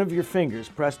with one of your fingers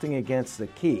pressing against the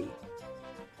key,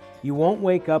 you won't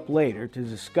wake up later to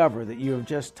discover that you have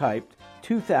just typed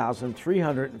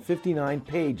 2,359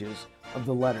 pages of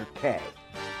the letter K.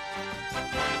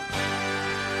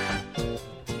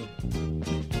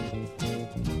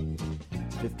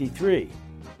 '53.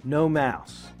 No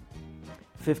mouse.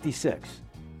 56.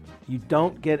 You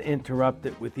don't get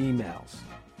interrupted with emails.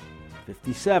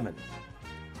 57.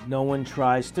 No one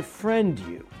tries to friend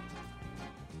you.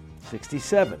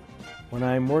 67. When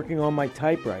I am working on my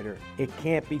typewriter, it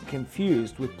can't be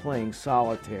confused with playing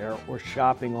solitaire or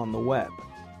shopping on the web.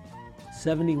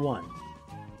 71.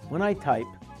 When I type,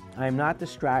 I am not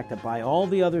distracted by all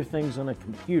the other things on a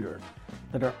computer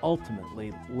that are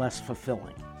ultimately less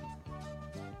fulfilling.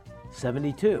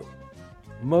 72.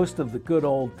 Most of the good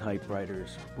old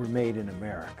typewriters were made in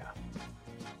America.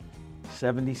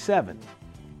 77.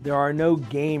 There are no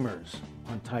gamers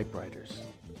on typewriters.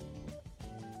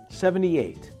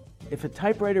 78. If a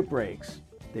typewriter breaks,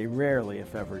 they rarely,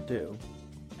 if ever, do,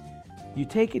 you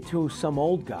take it to some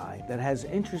old guy that has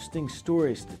interesting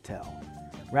stories to tell,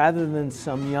 rather than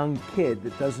some young kid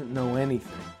that doesn't know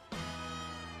anything.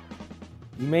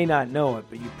 You may not know it,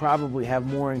 but you probably have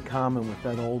more in common with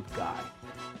that old guy,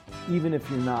 even if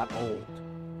you're not old.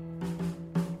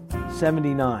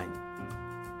 79.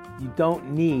 You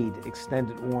don't need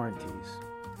extended warranties.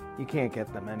 You can't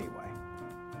get them anyway.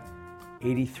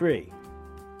 83.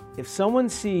 If someone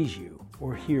sees you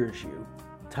or hears you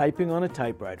typing on a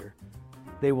typewriter,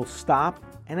 they will stop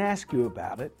and ask you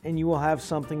about it, and you will have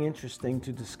something interesting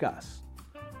to discuss.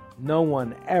 No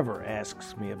one ever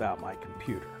asks me about my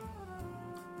computer.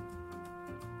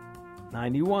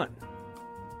 91.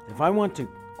 If I want to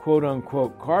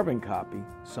quote-unquote carbon copy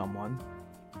someone,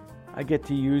 I get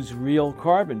to use real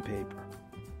carbon paper.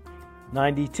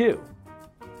 92.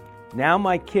 Now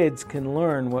my kids can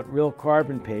learn what real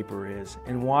carbon paper is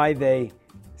and why they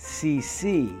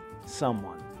CC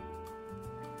someone.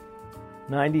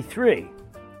 93.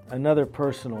 Another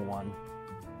personal one.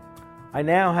 I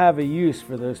now have a use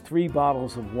for those 3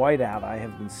 bottles of whiteout I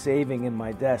have been saving in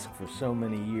my desk for so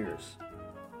many years.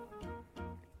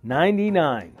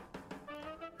 99.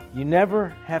 You never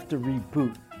have to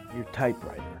reboot your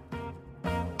typewriter.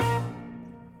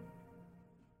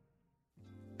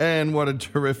 And what a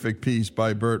terrific piece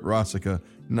by Bert Rossica.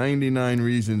 99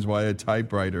 reasons why a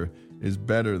typewriter is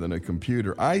better than a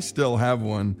computer. I still have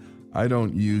one. I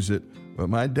don't use it, but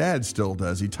my dad still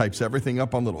does. He types everything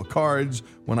up on little cards.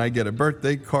 When I get a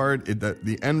birthday card,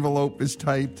 the envelope is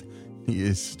typed. He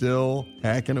is still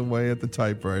hacking away at the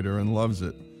typewriter and loves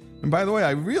it. And by the way,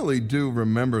 I really do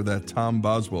remember that Tom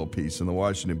Boswell piece in the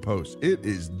Washington Post. It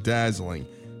is dazzling.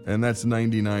 And that's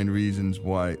 99 reasons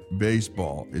why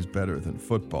baseball is better than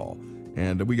football.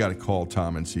 And we got to call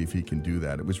Tom and see if he can do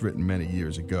that. It was written many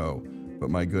years ago. but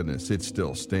my goodness, it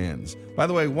still stands. By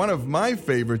the way, one of my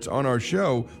favorites on our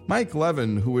show, Mike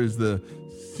Levin, who is the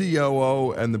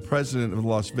COO and the president of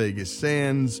Las Vegas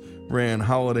Sands, ran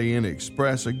Holiday Inn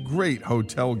Express, a great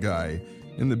hotel guy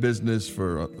in the business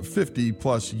for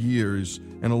 50-plus years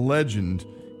and a legend.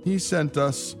 He sent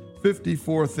us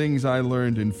 54 things I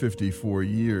learned in 54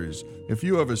 years. If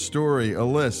you have a story, a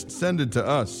list, send it to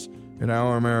us at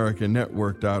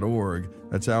OurAmericanNetwork.org.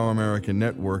 That's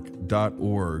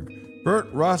OurAmericanNetwork.org. Bert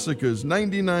Rossica's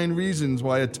 99 Reasons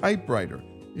Why a Typewriter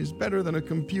is Better Than a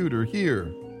Computer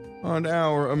here on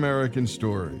Our American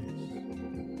Stories.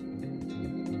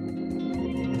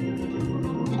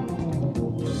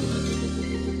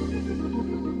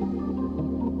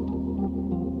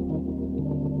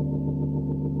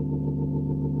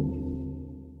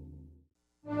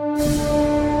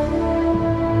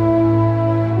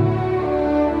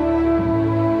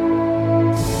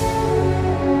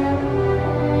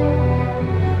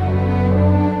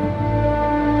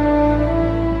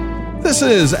 This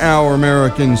is Our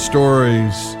American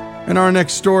Stories. And our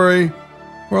next story,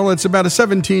 well, it's about a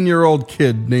 17-year-old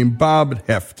kid named Bob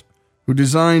Heft, who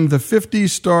designed the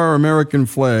 50-star American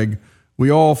flag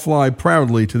we all fly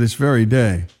proudly to this very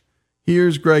day.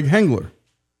 Here's Greg Hengler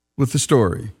with the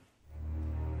story.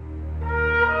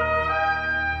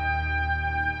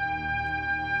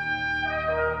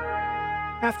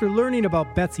 After learning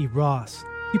about Betsy Ross,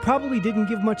 he probably didn't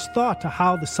give much thought to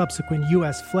how the subsequent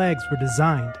U.S. flags were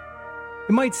designed.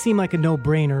 It might seem like a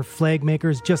no-brainer. Flag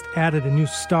makers just added a new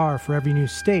star for every new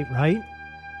state, right?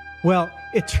 Well,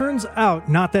 it turns out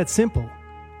not that simple.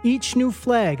 Each new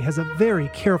flag has a very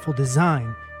careful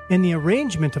design, and the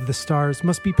arrangement of the stars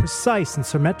must be precise and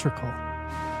symmetrical.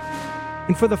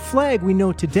 And for the flag we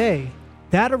know today,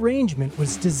 that arrangement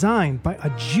was designed by a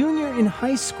junior in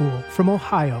high school from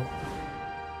Ohio.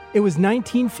 It was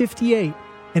 1958,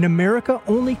 and America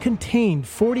only contained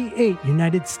 48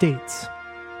 United States.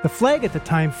 The flag at the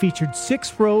time featured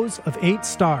 6 rows of 8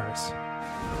 stars.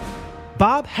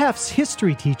 Bob Heft's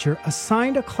history teacher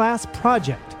assigned a class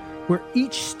project where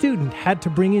each student had to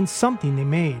bring in something they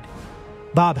made.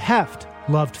 Bob Heft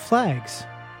loved flags,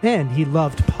 and he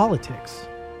loved politics.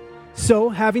 So,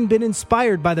 having been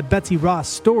inspired by the Betsy Ross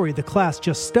story the class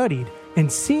just studied,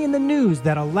 and seeing the news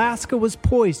that Alaska was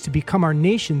poised to become our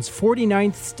nation's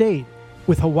 49th state,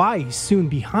 with Hawaii soon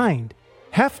behind,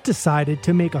 Heft decided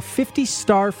to make a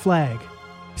 50-star flag.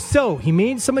 So he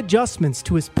made some adjustments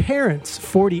to his parents'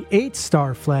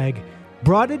 48-star flag,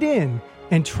 brought it in,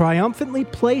 and triumphantly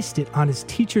placed it on his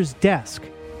teacher's desk.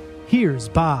 Here's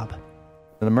Bob.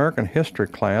 In American history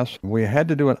class, we had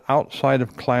to do an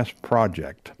outside-of-class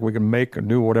project. We could make or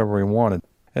do whatever we wanted.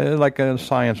 Like a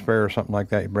science fair or something like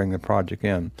that, you bring the project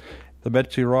in. The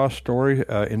Betsy Ross story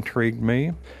intrigued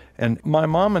me. And my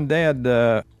mom and dad,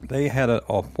 they had a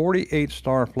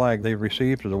 48-star flag they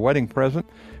received as a wedding present,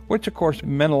 which, of course,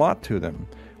 meant a lot to them.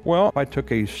 Well, I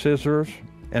took a scissors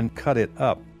and cut it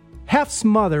up. Heft's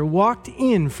mother walked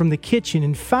in from the kitchen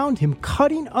and found him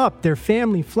cutting up their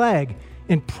family flag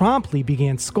and promptly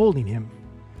began scolding him.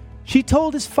 She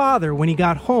told his father when he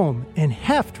got home, and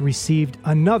Heft received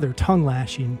another tongue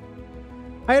lashing.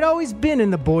 I had always been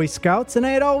in the Boy Scouts, and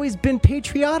I had always been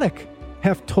patriotic,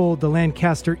 Heft told the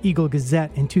Lancaster Eagle-Gazette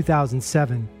in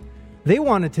 2007. They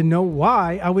wanted to know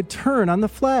why I would turn on the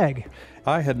flag.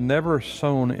 I had never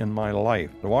sewn in my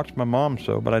life. I watched my mom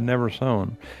sew, but I'd never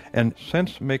sewn. And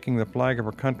since making the flag of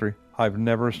our country, I've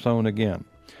never sewn again.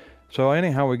 So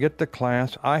anyhow, we get to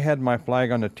class. I had my flag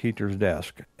on the teacher's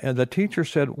desk. And the teacher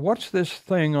said, "What's this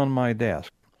thing on my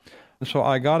desk?" So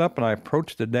I got up and I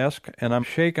approached the desk, and I'm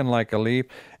shaking like a leaf.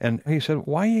 And he said,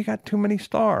 "Why you got too many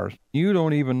stars? You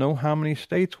don't even know how many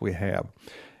states we have."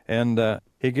 And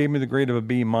he gave me the grade of a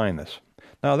B-. Now,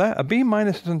 a B-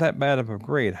 isn't that bad of a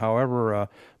grade. However, a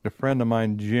friend of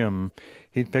mine, Jim,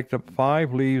 he picked up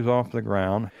 5 leaves off the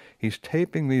ground. He's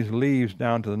taping these leaves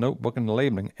down to the notebook and the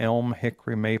labeling, elm,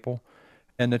 hickory, maple.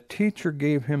 And the teacher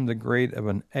gave him the grade of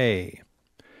an A.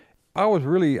 I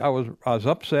was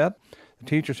upset. The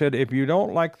teacher said, "If you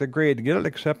don't like the grade, get it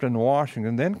accepted in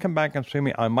Washington, then come back and see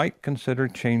me. I might consider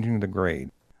changing the grade."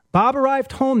 Bob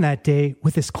arrived home that day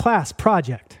with his class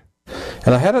project.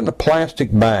 And I had it in a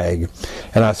plastic bag,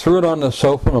 and I threw it on the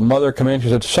sofa. My mother came in. She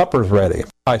said, "Supper's ready."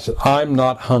 I said, "I'm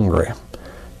not hungry."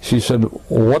 She said,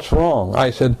 "What's wrong?"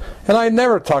 I said, and I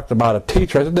never talked about a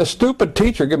teacher. I said, "This stupid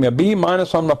teacher gave me a B-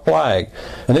 on the flag."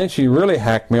 And then she really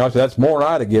hacked me off. That's more than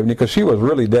I'd have given you, because she was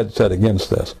really dead set against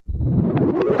this.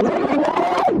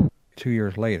 2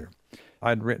 years later,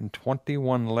 I'd written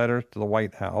 21 letters to the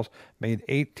White House, made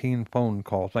 18 phone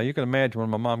calls. Now, you can imagine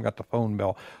when my mom got the phone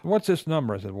bell, "What's this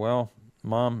number?" I said, "Well,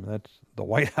 Mom, that's the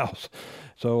White House.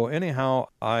 So anyhow,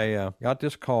 I got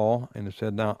this call, and it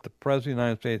said, now, the President of the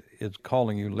United States is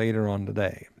calling you later on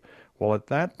today. Well, at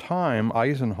that time,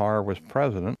 Eisenhower was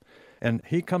president, and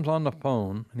he comes on the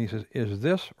phone, and he says, is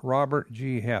this Robert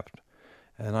G. Heft?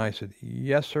 And I said,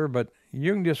 yes, sir, but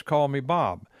you can just call me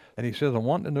Bob. And he says, I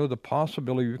want to know the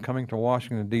possibility of you coming to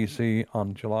Washington, D.C.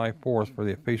 on July 4th for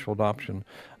the official adoption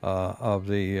of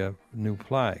the new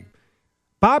flag.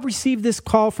 Bob received this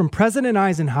call from President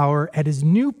Eisenhower at his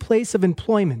new place of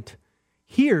employment.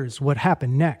 Here's what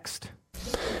happened next.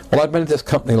 Well, I've been at this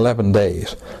company 11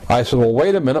 days. I said, well,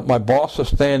 wait a minute, my boss is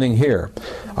standing here.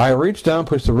 I reached down,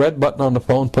 pushed the red button on the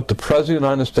phone, put the President of the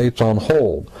United States on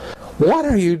hold. What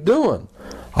are you doing?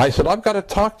 I said, I've got to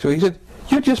talk to you. He said,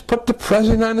 you just put the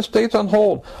President of the United States on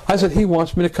hold. I said, he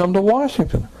wants me to come to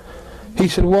Washington. He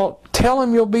said, well, tell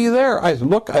him you'll be there. I said,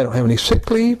 look, I don't have any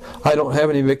sick leave. I don't have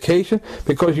any vacation,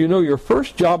 because you know your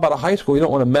first job out of high school, you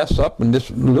don't want to mess up and just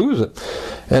lose it.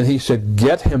 And he said,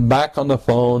 get him back on the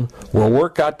phone. We'll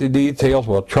work out the details.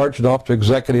 We'll charge it off to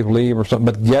executive leave or something,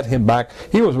 but get him back.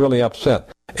 He was really upset.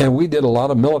 And we did a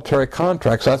lot of military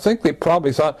contracts. I think they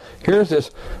probably thought, here's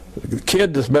this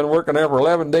kid that's been working there for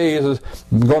 11 days is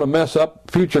going to mess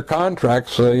up future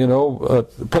contracts, putting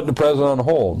the president on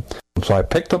hold. So I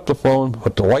picked up the phone,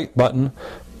 put the white button,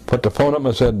 put the phone up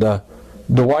and said,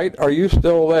 Dwight, are you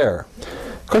still there?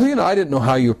 Because, I didn't know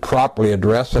how you properly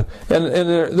address it. And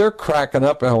they're cracking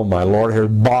up. Oh, my Lord, here's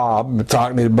Bob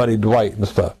talking to his buddy Dwight and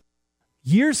stuff.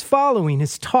 Years following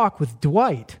his talk with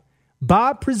Dwight,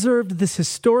 Bob preserved this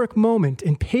historic moment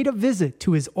and paid a visit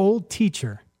to his old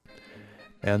teacher.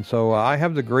 And so I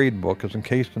have the grade book. It's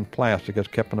encased in plastic. It's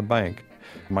kept in a bank.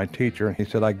 My teacher, he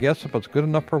said, I guess if it's good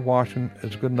enough for Washington,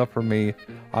 it's good enough for me.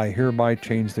 I hereby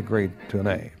change the grade to an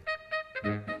A.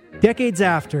 Decades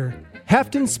after,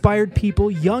 Heft inspired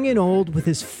people young and old with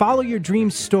his Follow Your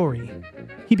Dreams story.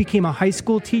 He became a high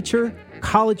school teacher,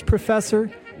 college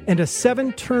professor, and a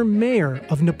 7-term mayor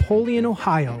of Napoleon,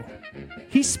 Ohio.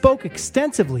 He spoke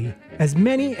extensively, as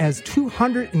many as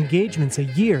 200 engagements a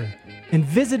year, and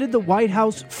visited the White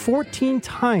House 14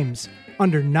 times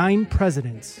under 9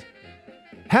 presidents.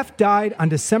 Heft died on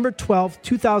December 12,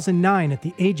 2009 at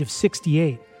the age of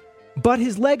 68, but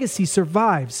his legacy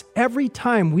survives every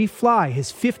time we fly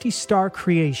his 50-star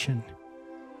creation.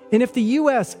 And if the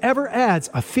U.S. ever adds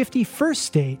a 51st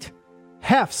state,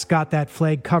 Heft's got that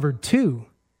flag covered too.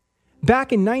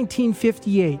 Back in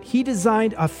 1958, he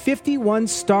designed a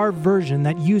 51-star version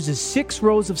that uses 6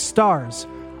 rows of stars,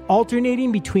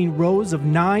 alternating between rows of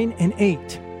 9 and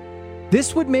 8.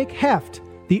 This would make Heft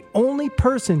the only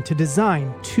person to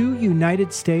design 2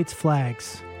 United States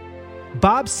flags.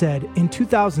 Bob said in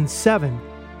 2007,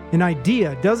 an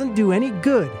idea doesn't do any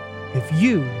good if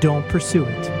you don't pursue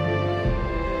it.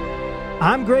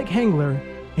 I'm Greg Hengler,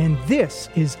 and this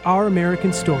is Our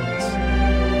American Stories.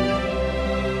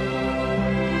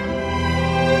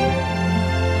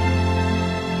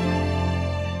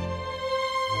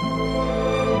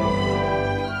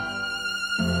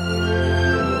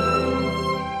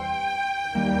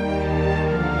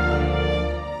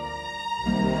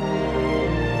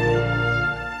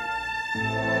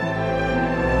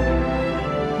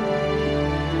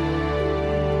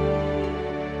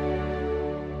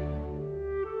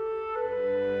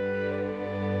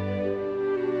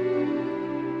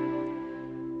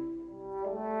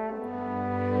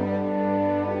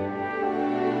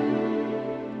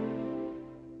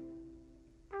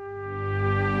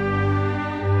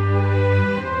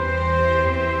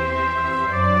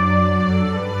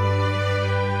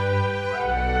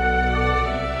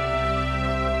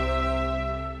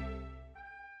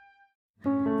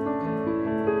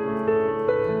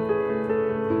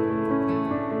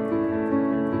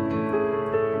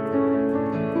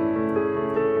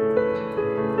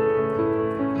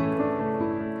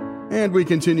 And we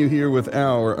continue here with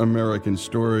Our American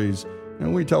Stories.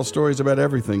 And we tell stories about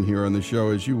everything here on the show,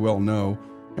 as you well know.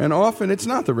 And often it's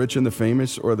not the rich and the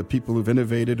famous or the people who've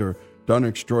innovated or done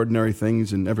extraordinary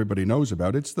things and everybody knows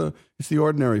about. It's the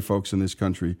ordinary folks in this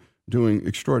country doing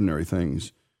extraordinary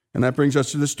things. And that brings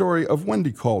us to the story of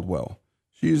Wendy Caldwell.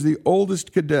 She is the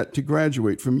oldest cadet to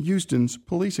graduate from Houston's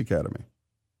Police Academy.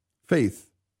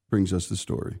 Faith brings us the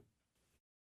story.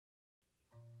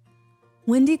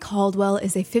 Wendy Caldwell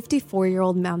is a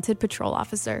 54-year-old mounted patrol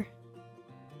officer.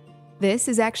 This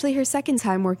is actually her second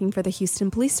time working for the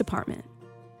Houston Police Department.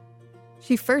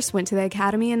 She first went to the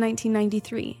academy in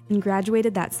 1993 and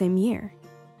graduated that same year.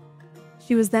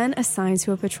 She was then assigned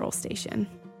to a patrol station.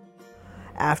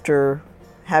 After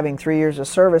having 3 years of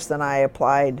service, then I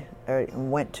applied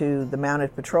and went to the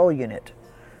Mounted Patrol Unit.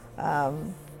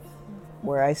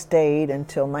 where I stayed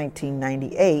until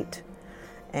 1998.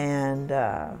 And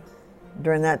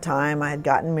during that time, I had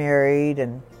gotten married,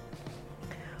 and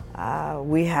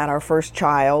we had our first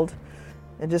child.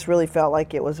 It just really felt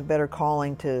like it was a better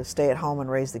calling to stay at home and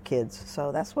raise the kids.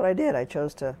 So that's what I did. I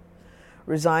chose to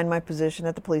resign my position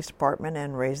at the police department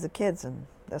and raise the kids, and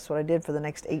that's what I did for the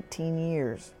next 18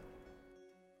 years.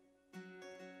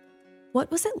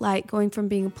 What was it like going from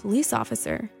being a police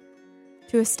officer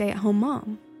to a stay-at-home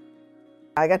mom?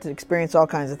 I got to experience all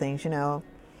kinds of things,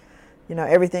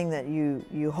 everything that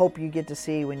you hope you get to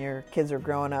see when your kids are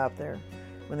growing up.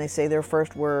 When they say their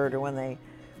first word, or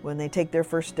when they take their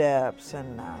first steps,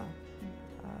 and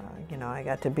I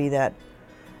got to be that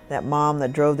mom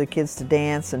that drove the kids to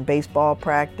dance and baseball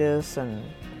practice, and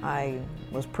I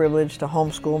was privileged to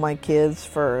homeschool my kids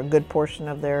for a good portion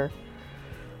of their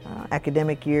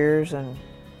academic years, and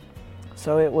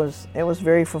so it was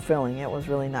very fulfilling. It was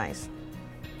really nice.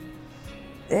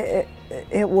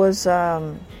 It was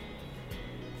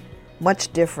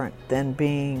much different than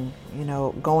being,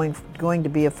 going to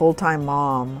be a full-time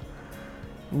mom,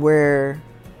 where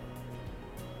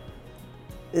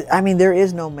there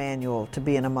is no manual to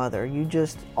being a mother. You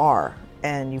just are,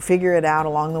 and you figure it out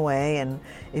along the way, and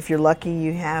if you're lucky,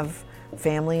 you have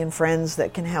family and friends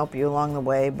that can help you along the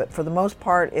way. But for the most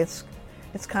part, it's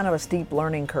kind of a steep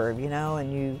learning curve,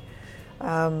 and you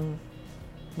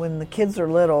when the kids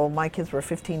are little, my kids were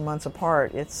 15 months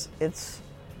apart, it's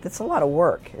a lot of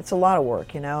work. It's a lot of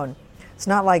work, and it's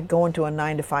not like going to a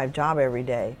 9-to-5 job every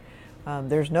day.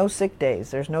 There's no sick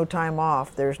days, there's no time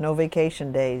off, there's no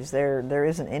vacation days, there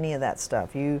isn't any of that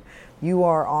stuff. You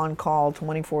are on call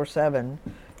 24/7,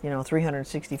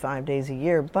 365 days a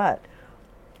year. But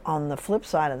on the flip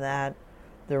side of that,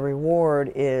 the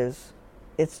reward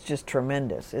it's just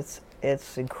tremendous.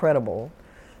 It's incredible.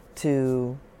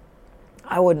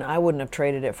 I wouldn't have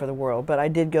traded it for the world. But I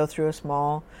did go through a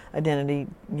small identity,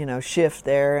 shift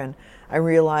there, and I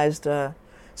realized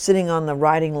sitting on the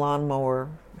riding lawnmower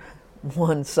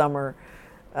one summer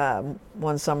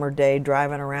day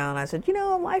driving around, I said,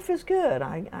 life is good.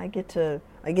 I get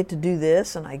to do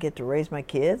this, and I get to raise my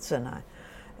kids,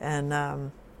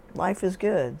 and life is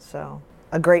good. So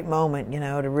a great moment,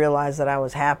 to realize that I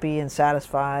was happy and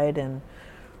satisfied, and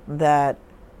that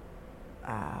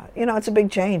it's a big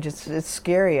change. It's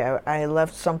scary. I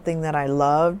left something that I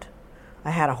loved. I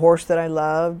had a horse that I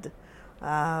loved,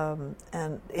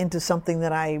 and into something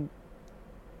that I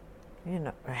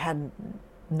had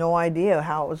no idea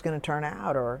how it was going to turn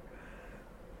out, or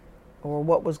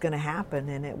what was going to happen.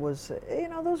 And it was,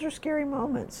 those are scary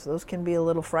moments. Those can be a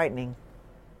little frightening.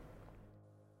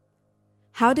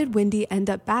 How did Wendy end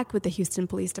up back with the Houston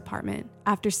Police Department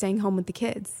after staying home with the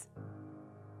kids?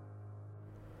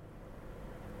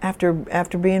 After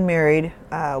being married,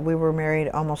 we were married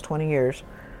almost 20 years.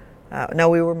 No,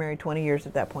 we were married 20 years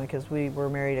at that point, because we were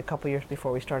married a couple years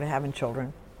before we started having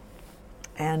children.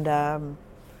 And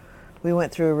we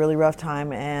went through a really rough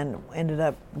time and ended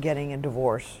up getting a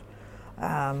divorce.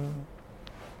 And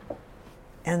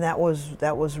that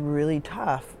was really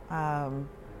tough.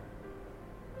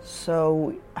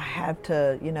 So I had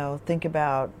to, think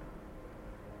about,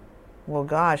 well,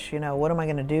 gosh, what am I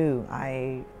going to do?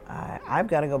 I've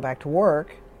got to go back to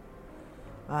work.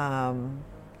 What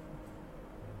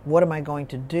am I going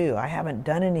to do? I haven't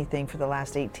done anything for the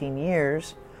last 18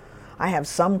 years. I have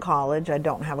some college. I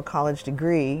don't have a college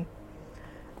degree.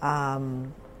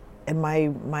 And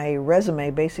my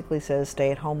resume basically says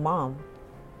stay-at-home mom.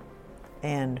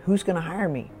 And who's going to hire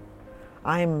me?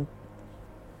 I'm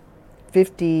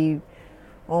 50,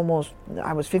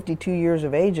 I was 52 years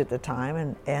of age at the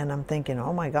time, and I'm thinking,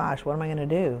 oh my gosh, what am I going to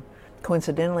do?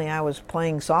 Coincidentally, I was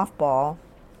playing softball,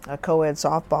 a co-ed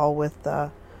softball with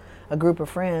a group of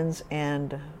friends,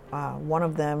 and one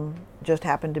of them just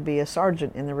happened to be a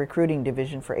sergeant in the recruiting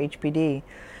division for HPD.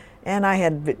 And I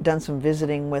had done some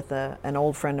visiting with an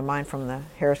old friend of mine from the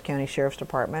Harris County Sheriff's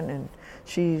Department, and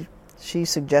she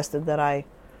suggested that I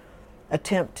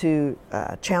attempt to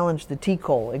challenge the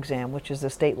TCOL exam, which is the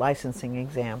state licensing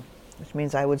exam, which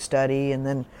means I would study and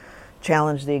then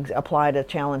apply to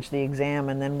challenge the exam,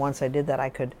 and then once I did that, I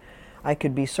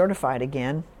could be certified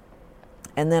again,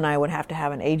 and then I would have to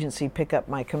have an agency pick up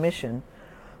my commission.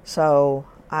 So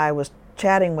I was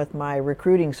chatting with my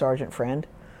recruiting sergeant friend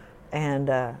and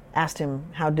asked him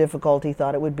how difficult he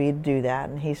thought it would be to do that,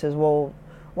 and he says, well,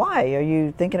 why? Are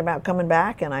you thinking about coming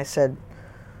back? And I said,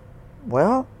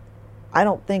 well, I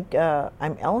don't think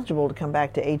I'm eligible to come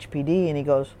back to HPD. And he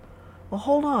goes, well,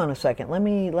 hold on a second. Let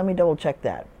me double check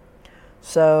that.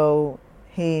 So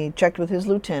he checked with his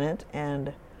lieutenant,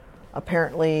 and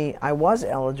apparently I was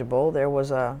eligible. There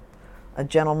was a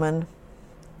gentleman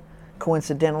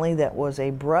coincidentally, that was a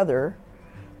brother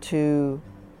to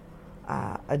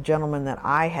a gentleman that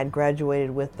I had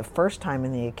graduated with the first time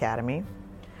in the academy,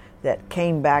 that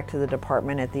came back to the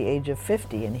department at the age of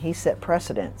 50, and he set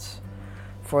precedents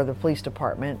for the police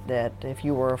department that if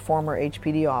you were a former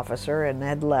HPD officer and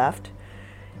had left,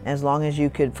 as long as you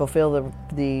could fulfill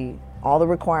all the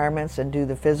requirements and do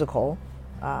the physical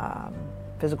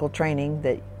training,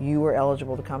 that you were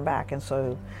eligible to come back. And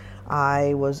so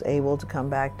I was able to come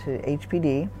back to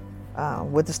HPD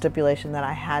with the stipulation that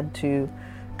I had to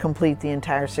complete the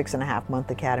entire 6.5-month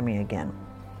academy again.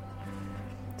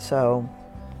 So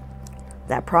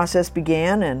that process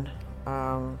began, and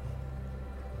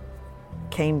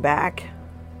came back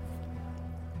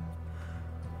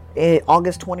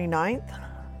August 29th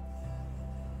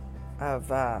of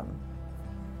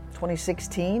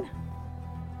 2016,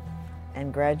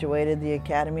 and graduated the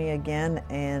academy again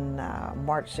in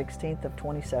March 16th of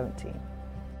 2017.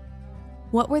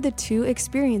 What were the two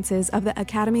experiences of the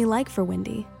academy like for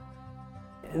Wendy?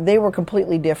 They were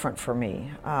completely different for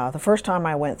me. The first time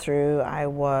I went through, I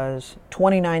was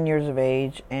 29 years of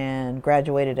age and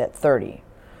graduated at 30.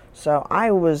 So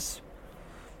I was,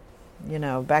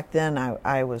 back then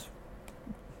I was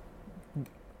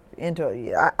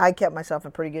I kept myself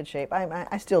in pretty good shape.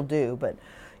 I still do, but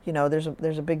there's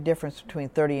a big difference between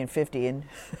 30 and 50, and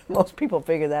most people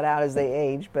figure that out as they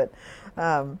age. But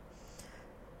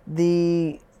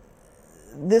this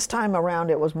time around,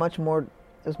 it was much more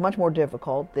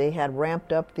difficult. They had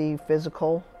ramped up the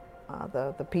physical,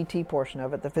 the PT portion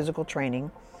of it, the physical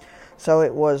training. So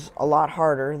it was a lot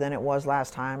harder than it was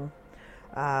last time.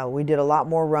 We did a lot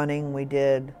more running. We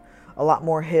did a lot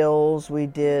more hills. We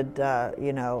did,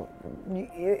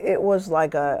 it was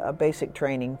like a basic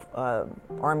training,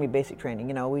 Army basic training.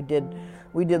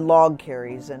 We did log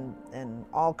carries and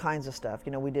all kinds of stuff.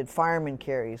 We did fireman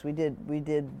carries. We did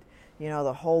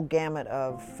the whole gamut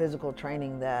of physical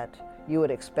training that you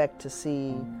would expect to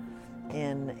see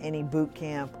in any boot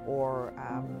camp or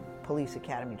police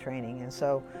academy training. And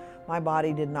so my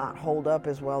body did not hold up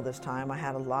as well this time. I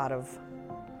had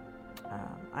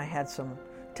I had some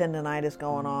tendonitis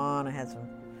going on. I had some,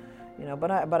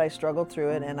 but I struggled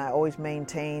through it, and I always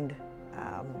maintained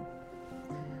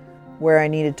where I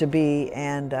needed to be,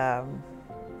 and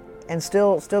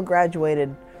still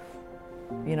graduated,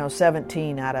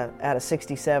 17 out of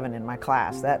 67 in my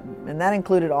class. That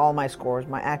included all my scores,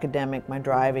 my academic, my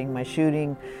driving, my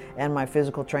shooting, and my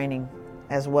physical training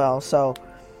as well. So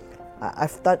I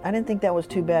didn't think that was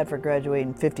too bad for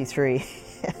graduating 53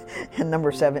 and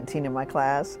number 17 in my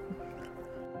class.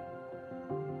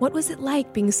 What was it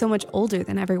like being so much older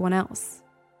than everyone else?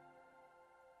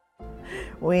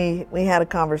 We had a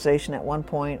conversation at one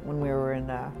point when we were in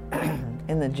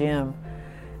the gym,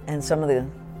 and some of the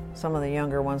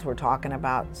younger ones were talking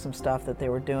about some stuff that they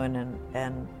were doing,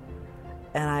 and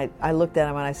I looked at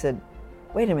them and I said,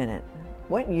 "Wait a minute,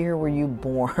 what year were you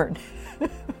born?"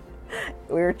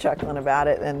 We were chuckling about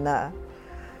it, and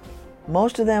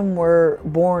most of them were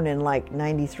born in like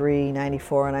 93,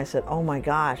 94, and I said, "Oh my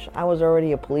gosh, I was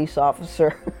already a police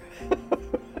officer."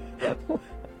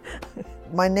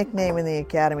 My nickname in the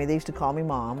academy, they used to call me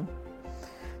Mom.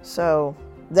 So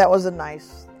that was it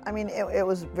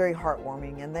was very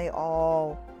heartwarming, and they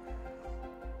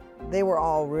were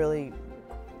all really,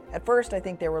 at first I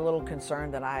think they were a little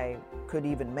concerned that I could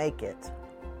even make it.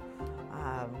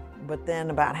 But then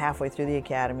about halfway through the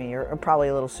academy, or probably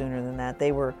a little sooner than that,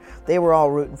 they were all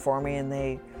rooting for me, and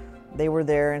they were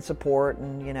there in support,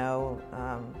 and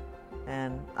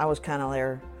and I was kind of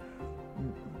there.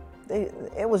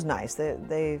 It was nice.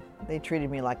 They treated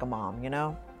me like a mom,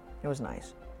 It was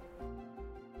nice.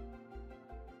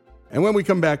 And when we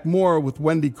come back, more with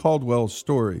Wendy Caldwell's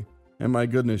story. And my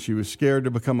goodness, she was scared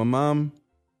to become a mom,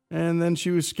 and then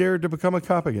she was scared to become a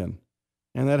cop again.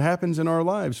 And that happens in our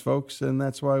lives, folks, and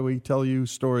that's why we tell you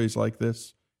stories like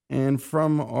this, and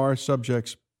from our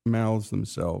subjects' mouths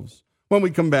themselves. When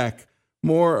we come back,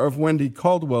 more of Wendy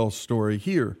Caldwell's story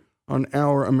here on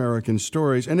Our American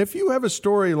Stories. And if you have a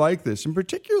story like this, and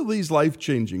particularly these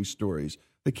life-changing stories,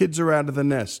 the kids are out of the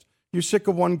nest, you're sick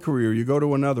of one career, you go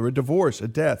to another, a divorce, a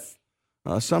death,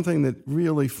 something that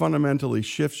really fundamentally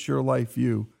shifts your life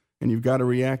view, and you've got to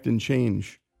react and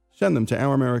change, send them to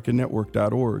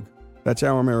ouramericannetwork.org. That's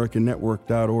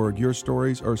ouramericannetwork.org. Your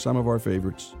stories are some of our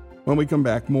favorites. When we come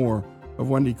back, more of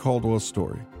Wendy Caldwell's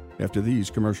story after these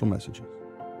commercial messages.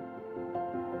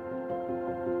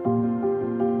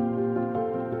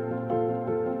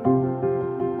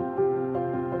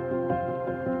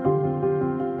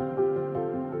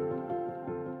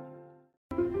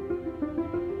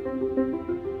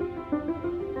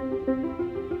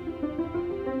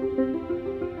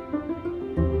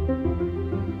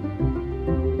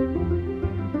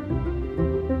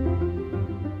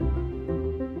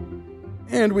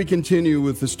 And we continue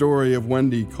with the story of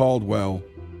Wendy Caldwell.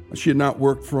 She had not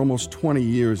worked for almost 20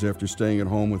 years after staying at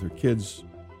home with her kids.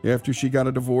 After she got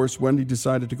a divorce, Wendy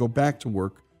decided to go back to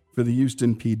work for the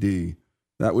Houston PD.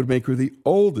 That would make her the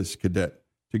oldest cadet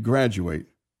to graduate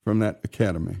from that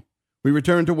academy. We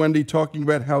return to Wendy talking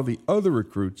about how the other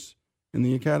recruits in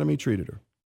the academy treated her.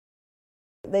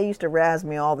 They used to razz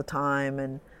me all the time,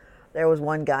 and there was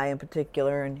one guy in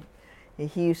particular, and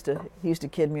he used to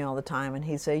kid me all the time, and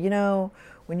he'd say, you know,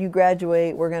 when you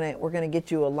graduate, we're gonna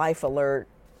get you a life alert.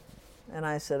 And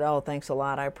I said, oh, thanks a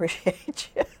lot, I appreciate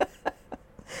you.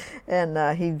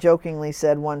 And he jokingly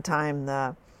said one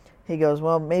time, he goes,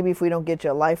 well, maybe if we don't get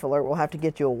you a life alert, we'll have to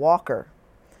get you a walker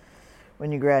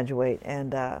when you graduate.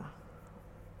 And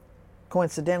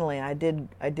coincidentally, I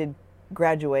did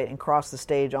graduate and cross the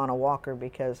stage on a walker,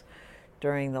 because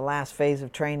during the last phase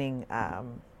of training,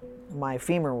 my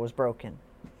femur was broken.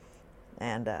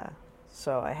 And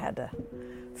so I had to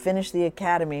finish the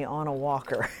academy on a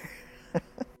walker.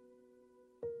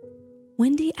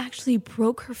 Wendy actually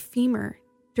broke her femur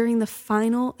during the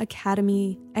final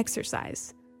academy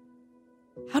exercise.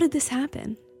 How did this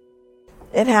happen?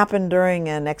 It happened during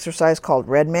an exercise called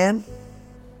Red Man,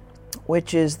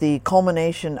 which is the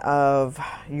culmination of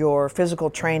your physical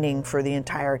training for the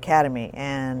entire academy.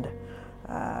 And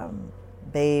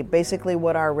basically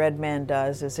what our Red Man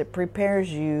does is it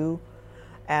prepares you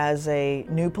as a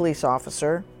new police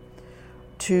officer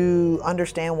to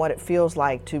understand what it feels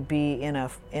like to be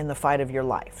in the fight of your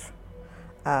life.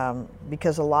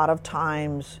 Because a lot of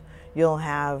times you'll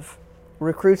have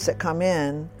recruits that come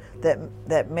in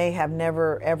that may have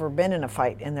never ever been in a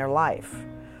fight in their life.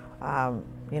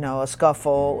 A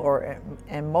scuffle,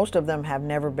 and most of them have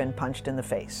never been punched in the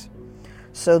face.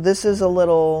 So this is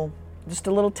just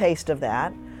a little taste of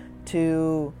that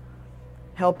to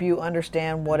help you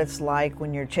understand what it's like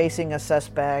when you're chasing a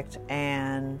suspect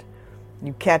and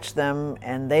you catch them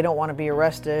and they don't want to be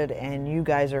arrested and you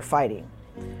guys are fighting.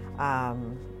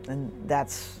 And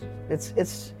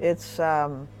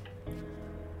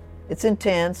it's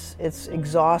intense, it's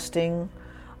exhausting,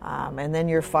 and then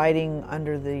you're fighting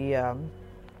under the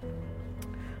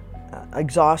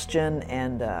exhaustion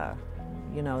and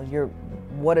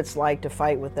what it's like to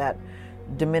fight with that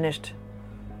diminished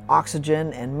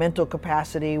oxygen and mental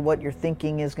capacity, what your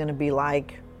thinking is going to be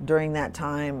like during that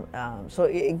time. So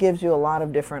it gives you a lot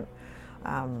of different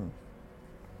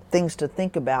things to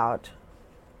think about,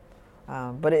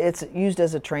 but it's used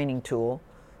as a training tool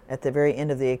at the very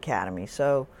end of the academy.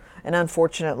 So, and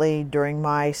unfortunately, during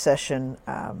my session,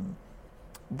 my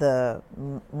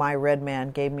Red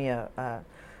Man gave me a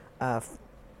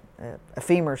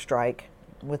femur strike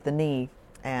with the knee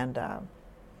and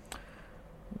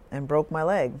broke my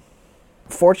leg.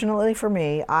 Fortunately for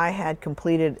me, I had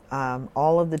completed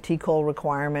all of the TCOL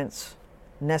requirements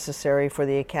necessary for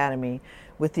the academy,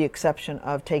 with the exception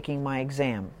of taking my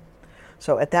exam.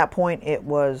 So at that point, it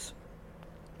was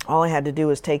all I had to do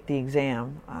was take the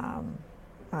exam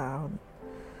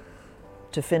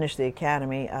to finish the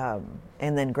academy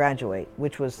and then graduate,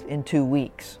 which was in 2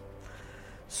 weeks.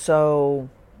 So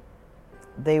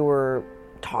they were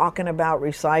talking about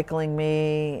recycling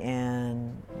me,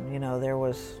 and it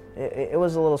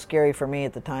was a little scary for me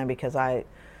at the time, because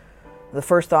the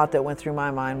first thought that went through my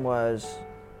mind was,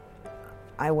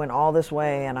 I went all this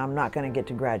way and I'm not going to get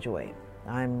to graduate.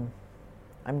 I'm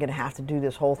going to have to do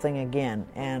this whole thing again.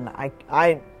 And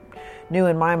I knew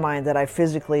in my mind that I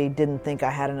physically didn't think I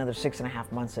had another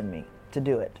 6.5 months in me to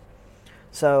do it.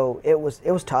 So it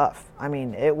was tough. I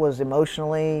mean, it was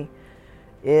emotionally,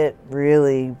 it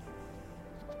really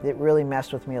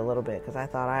messed with me a little bit, because I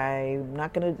thought,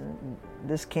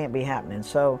 this can't be happening.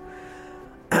 So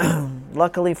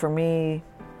luckily for me,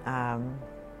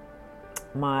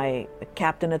 my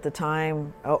captain at the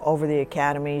time over the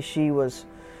academy,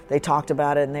 they talked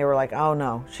about it and they were like, oh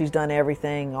no, she's done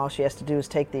everything. All she has to do is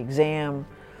take the exam.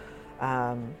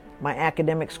 My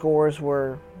academic scores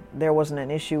there wasn't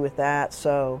an issue with that.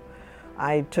 So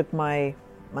I took my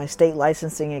state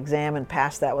licensing exam and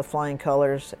passed that with flying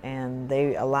colors, and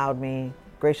they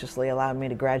graciously allowed me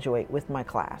to graduate with my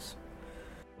class.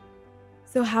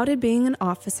 So how did being an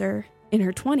officer in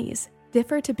her 20s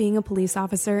differ to being a police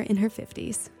officer in her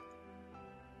 50s?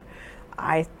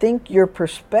 I think your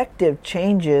perspective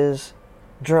changes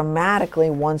dramatically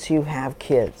once you have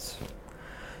kids.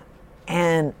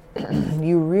 And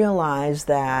you realize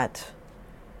that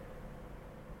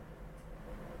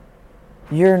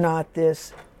you're not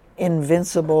this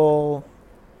invincible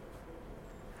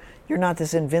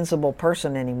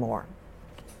person anymore.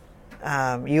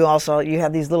 You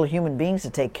have these little human beings to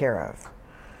take care of.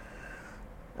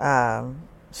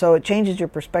 So it changes your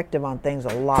perspective on things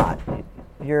a lot.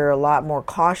 You're a lot more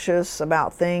cautious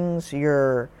about things.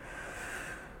 And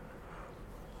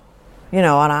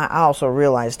I also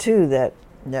realize too that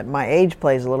my age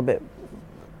plays a little bit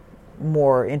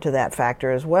more into that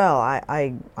factor as well.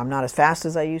 I'm not as fast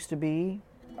as I used to be.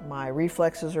 My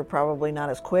reflexes are probably not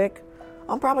as quick.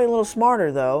 I'm probably a little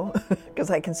smarter though,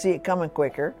 because I can see it coming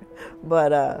quicker.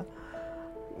 But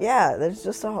there's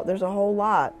a whole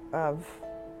lot of.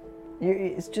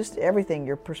 It's just everything.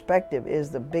 Your perspective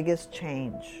is the biggest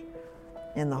change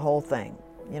in the whole thing.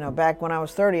 Back when I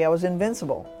was 30, I was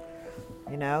invincible.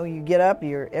 You get up,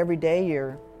 every day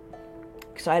you're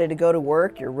excited to go to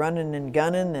work, you're running and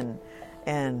gunning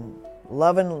and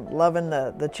loving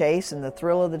the chase and the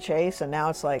thrill of the chase, and now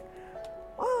it's like,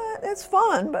 well, it's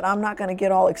fun, but I'm not going to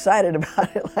get all excited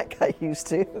about it like I used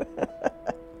to.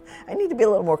 I need to be a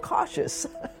little more cautious.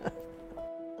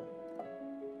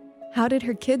 How did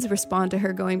her kids respond to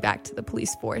her going back to the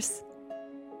police force?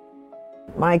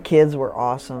 My kids were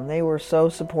awesome. They were so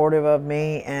supportive of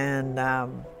me, and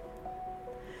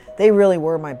they really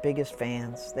were my biggest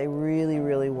fans. They really,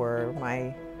 really were.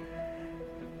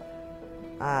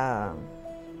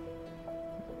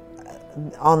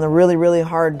 On the really, really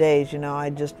hard days, I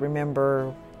just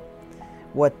remember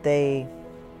that they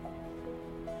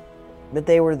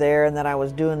were there and that I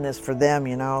was doing this for them.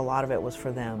 A lot of it was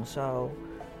for them. So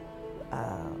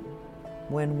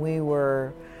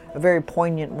a very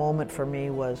poignant moment for me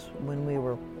was when we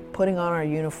were putting on our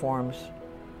uniforms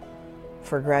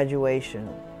for graduation.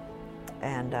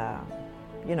 And, I'm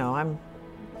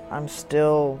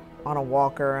still on a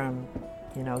walker. I'm,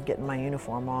 getting my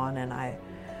uniform on, and I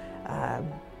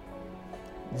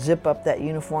zip up that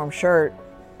uniform shirt,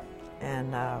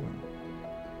 and I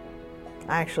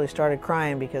actually started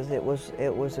crying because it was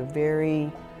a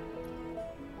very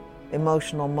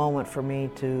emotional moment for me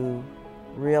to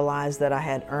realize that I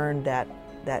had earned that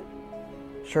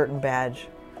shirt and badge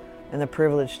and the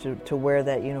privilege to wear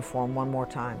that uniform one more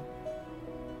time.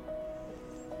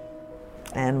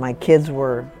 And my kids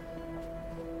were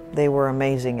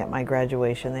amazing at my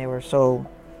graduation. They were so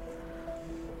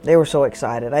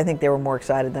excited. I think they were more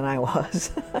excited than I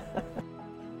was.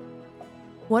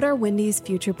 What are Wendy's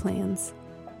future plans?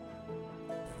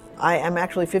 I am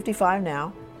actually 55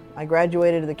 now. I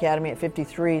graduated the academy at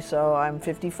 53, so I'm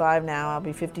 55 now. I'll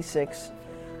be 56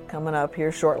 coming up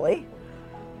here shortly.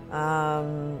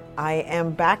 I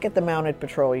am back at the Mounted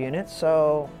Patrol Unit,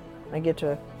 so I get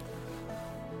to.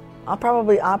 I'll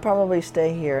probably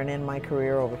stay here and end my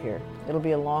career over here. It'll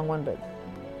be a long one, but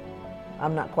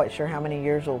I'm not quite sure how many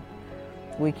years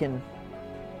we can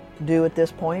do at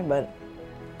this point, but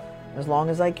as long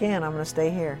as I can, I'm going to stay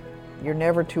here. You're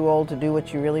never too old to do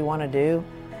what you really want to do,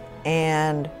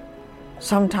 and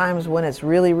sometimes when it's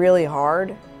really, really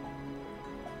hard,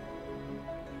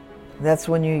 that's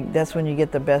when you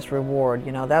get the best reward.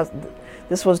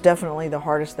 This was definitely the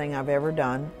hardest thing I've ever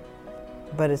done,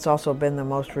 but it's also been the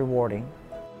most rewarding.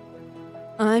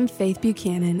 I'm Faith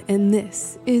Buchanan, and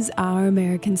this is Our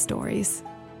American Stories.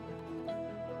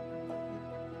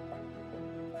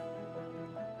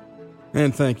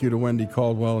 And thank you to Wendy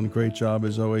Caldwell, and great job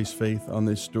as always, Faith, on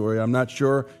this story. I'm not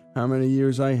sure how many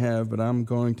years I have, but I'm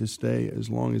going to stay as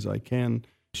long as I can.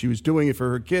 She was doing it for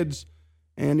her kids,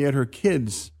 and yet her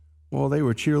kids, well, they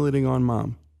were cheerleading on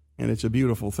Mom. And it's a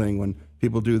beautiful thing when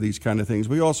people do these kind of things.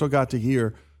 We also got to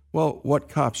hear, well, what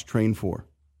cops train for,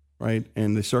 right?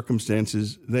 And the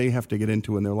circumstances they have to get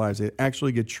into in their lives. They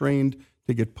actually get trained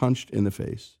to get punched in the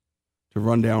face, to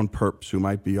run down perps who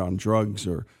might be on drugs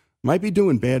or might be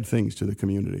doing bad things to the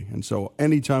community. And so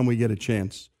anytime we get a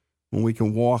chance, when we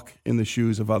can walk in the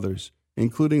shoes of others,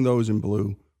 including those in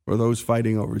blue or those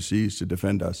fighting overseas to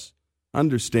defend us,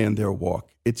 understand their walk.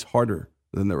 It's harder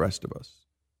than the rest of us.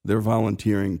 They're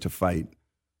volunteering to fight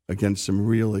against some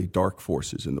really dark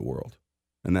forces in the world,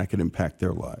 and that can impact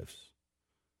their lives.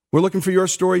 We're looking for your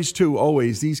stories, too,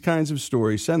 always. These kinds of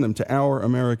stories, send them to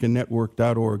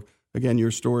ouramericannetwork.org. Again,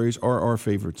 your stories are our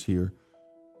favorites here.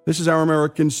 This is Our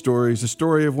American Stories, a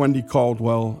story of Wendy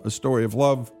Caldwell, a story of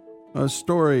love, a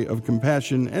story of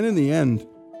compassion, and in the end,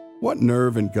 what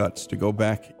nerve and guts to go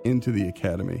back into the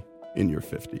academy in your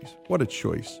 50s. What a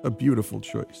choice, a beautiful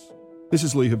choice. This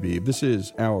is Lee Habib. This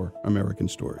is Our American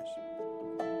Stories.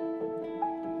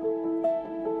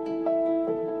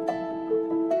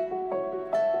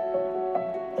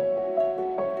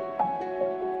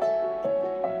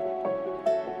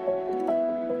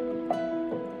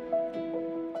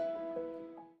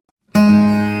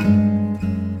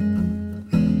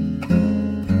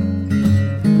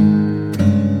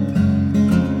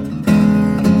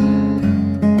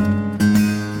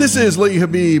 This is Lee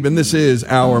Habib, and this is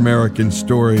Our American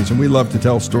Stories, and we love to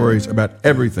tell stories about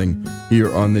everything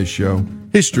here on this show.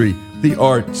 History, the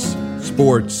arts,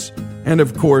 sports, and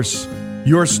of course,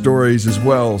 your stories as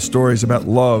well, stories about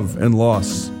love and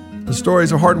loss. The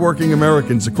stories of hardworking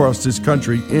Americans across this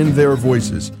country in their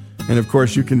voices. And of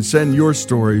course, you can send your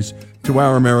stories to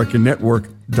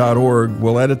ouramericannetwork.org.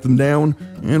 We'll edit them down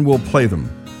and we'll play them.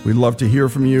 We love to hear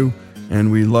from you,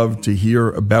 and we love to hear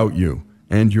about you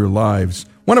and your lives.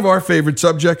 One of our favorite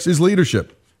subjects is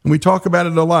leadership, and we talk about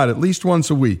it a lot, at least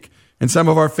once a week. And some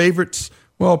of our favorites,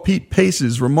 well, Pete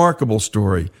Pace's remarkable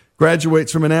story.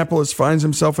 Graduates from Annapolis, finds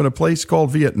himself in a place called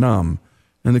Vietnam.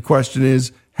 And the question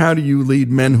is, how do you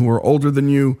lead men who are older than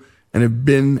you and have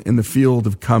been in the field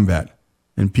of combat?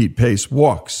 And Pete Pace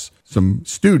walks some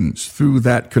students through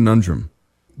that conundrum.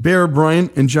 Bear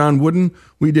Bryant and John Wooden,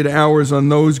 we did hours on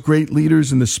those great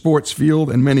leaders in the sports field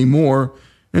and many more.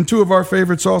 And two of our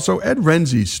favorites also, Ed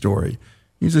Renzi's story.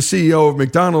 He's the CEO of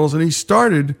McDonald's, and he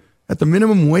started at the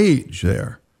minimum wage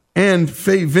there. And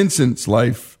Fay Vincent's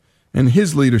life and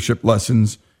his leadership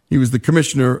lessons. He was the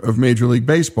commissioner of Major League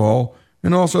Baseball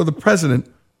and also the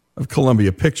president of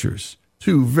Columbia Pictures.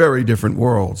 Two very different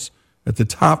worlds, at the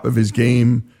top of his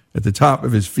game, at the top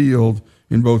of his field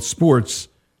in both sports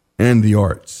and the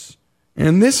arts.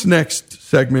 And this next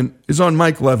segment is on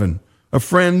Mike Levin, a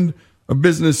friend, a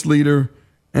business leader,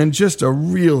 and just a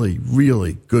really,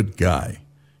 really good guy.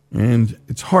 And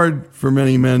it's hard for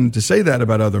many men to say that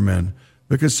about other men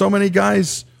because so many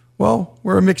guys, well,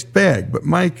 we're a mixed bag. But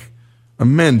Mike, a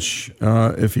mensch,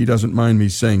 if he doesn't mind me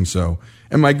saying so.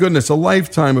 And my goodness, a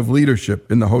lifetime of leadership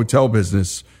in the hotel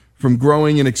business, from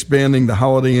growing and expanding the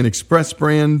Holiday Inn Express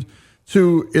brand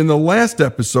to, in the last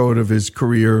episode of his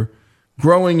career,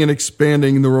 growing and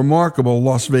expanding the remarkable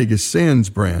Las Vegas Sands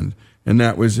brand. And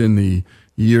that was in the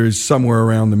years somewhere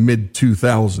around the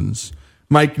mid-2000s.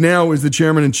 Mike now is the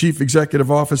chairman and chief executive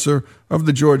officer of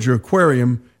the Georgia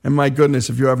Aquarium. And my goodness,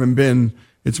 if you haven't been,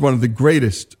 it's one of the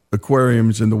greatest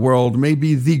aquariums in the world,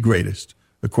 maybe the greatest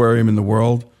aquarium in the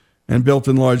world, and built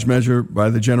in large measure by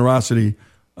the generosity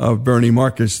of Bernie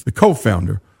Marcus, the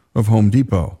co-founder of Home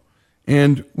Depot.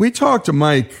 And we talked to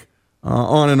Mike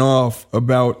on and off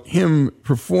about him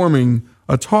performing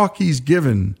a talk he's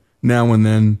given now and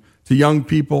then to young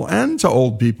people and to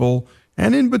old people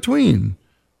and in between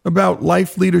about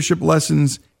life leadership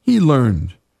lessons he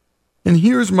learned. And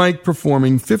here's Mike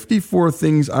performing 54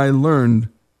 Things I Learned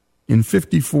in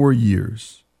 54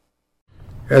 Years.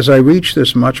 As I reach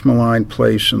this much maligned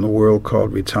place in the world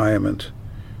called retirement,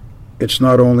 it's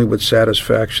not only with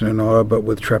satisfaction and awe, but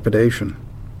with trepidation.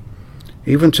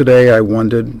 Even today, I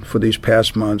wondered for these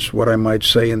past months what I might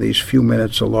say in these few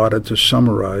minutes allotted to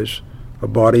summarize a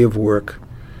body of work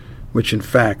which in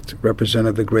fact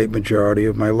represented the great majority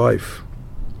of my life.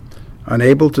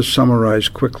 Unable to summarize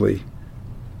quickly,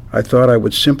 I thought I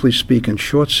would simply speak in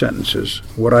short sentences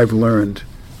what I've learned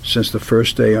since the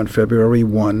first day on February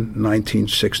 1,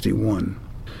 1961.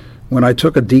 When I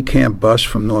took a decamp bus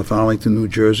from North Arlington, New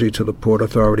Jersey to the Port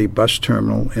Authority bus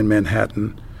terminal in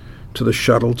Manhattan, to the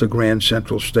shuttle to Grand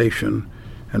Central Station,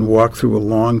 and walked through a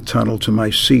long tunnel to my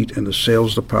seat in the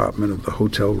sales department of the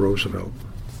Hotel Roosevelt.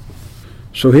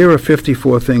 So here are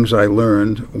 54 things I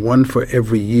learned, one for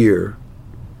every year,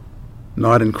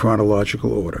 not in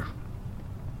chronological order.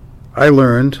 I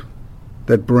learned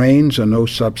that brains are no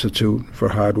substitute for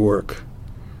hard work,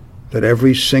 that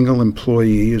every single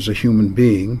employee is a human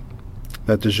being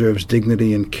that deserves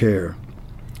dignity and care,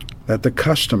 that the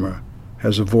customer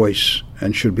has a voice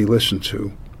and should be listened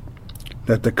to,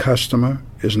 that the customer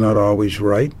is not always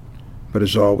right, but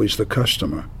is always the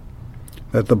customer,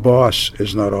 that the boss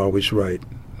is not always right,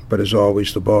 but is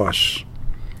always the boss,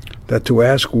 that to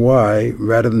ask why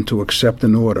rather than to accept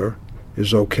an order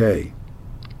is okay,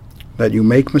 that you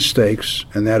make mistakes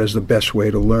and that is the best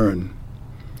way to learn,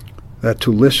 that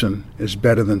to listen is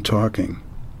better than talking,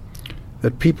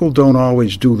 that people don't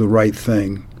always do the right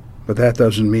thing, but that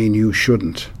doesn't mean you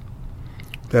shouldn't,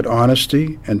 that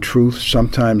honesty and truth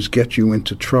sometimes get you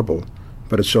into trouble,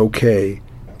 but it's okay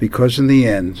because in the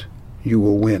end you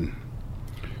will win.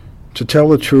 To tell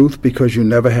the truth because you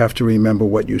never have to remember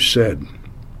what you said.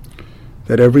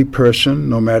 That every person,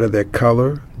 no matter their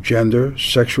color, gender,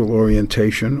 sexual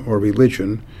orientation, or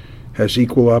religion, has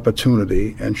equal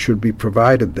opportunity and should be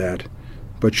provided that,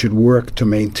 but should work to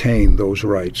maintain those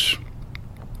rights.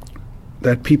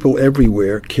 That people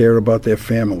everywhere care about their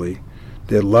family,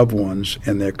 their loved ones,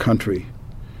 and their country.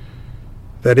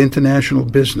 That international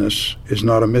business is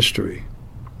not a mystery.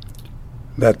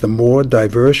 That the more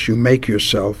diverse you make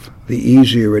yourself, the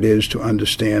easier it is to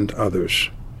understand others.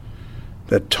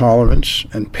 that tolerance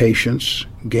and patience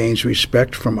gains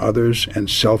respect from others and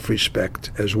self-respect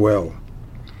as well.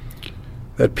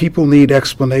 That people need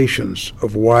explanations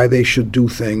of why they should do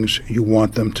things you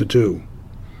want them to do.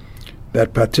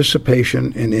 That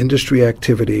participation in industry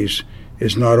activities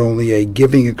is not only a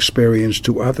giving experience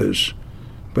to others,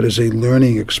 but is a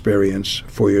learning experience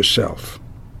for yourself.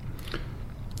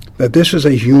 That this is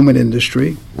a human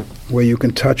industry where you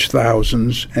can touch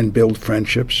thousands and build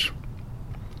friendships.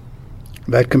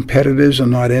 That competitors are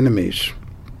not enemies.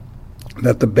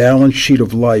 That the balance sheet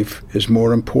of life is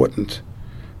more important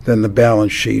than the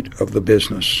balance sheet of the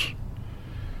business.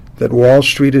 That Wall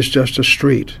Street is just a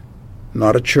street,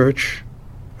 not a church,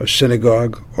 a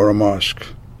synagogue, or a mosque.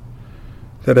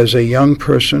 That as a young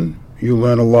person, you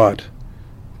learn a lot,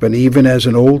 but even as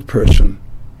an old person,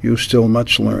 you still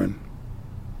must learn.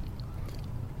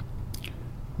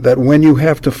 That when you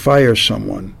have to fire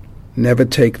someone, never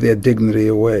take their dignity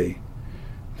away.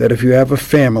 That if you have a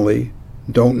family,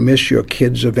 don't miss your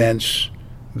kids' events.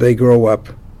 They grow up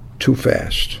too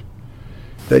fast.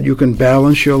 That you can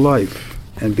balance your life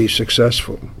and be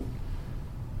successful.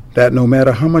 That no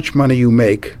matter how much money you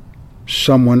make,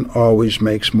 someone always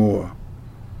makes more.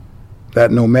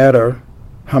 That no matter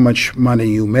how much money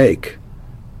you make,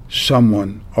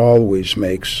 someone always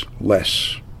makes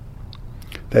less.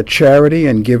 That charity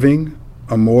and giving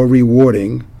are more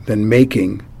rewarding than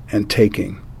making and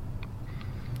taking.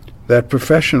 That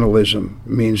professionalism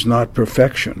means not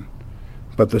perfection,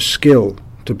 but the skill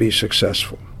to be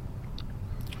successful.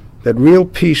 That real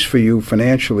peace for you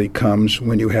financially comes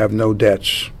when you have no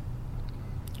debts.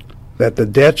 That the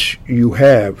debts you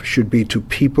have should be to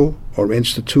people or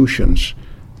institutions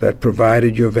that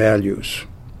provided your values.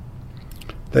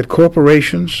 That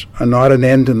corporations are not an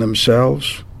end in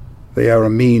themselves, they are a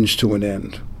means to an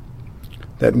end.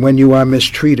 That when you are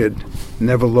mistreated,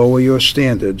 never lower your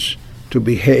standards to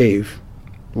behave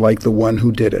like the one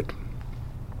who did it.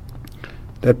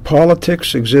 That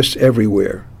politics exists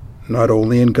everywhere, not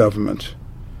only in government.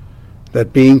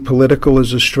 That being political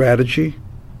is a strategy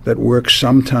that works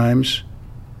sometimes,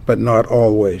 but not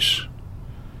always.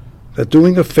 That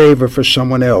doing a favor for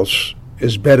someone else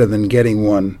is better than getting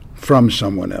one from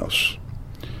someone else.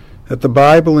 That the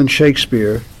Bible and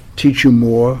Shakespeare teach you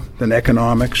more than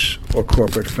economics or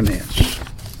corporate finance.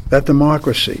 That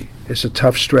democracy is a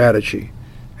tough strategy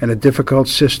and a difficult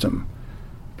system,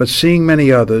 but seeing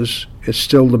many others, it's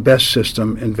still the best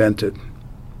system invented.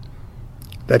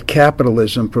 That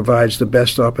capitalism provides the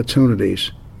best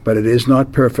opportunities, but it is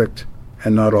not perfect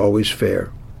and not always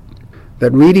fair.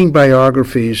 That reading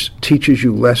biographies teaches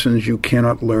you lessons you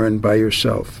cannot learn by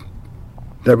yourself.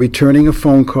 That returning a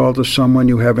phone call to someone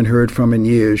you haven't heard from in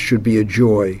years should be a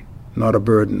joy, not a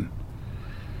burden.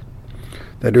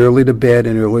 That early to bed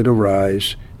and early to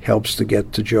rise helps to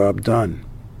get the job done.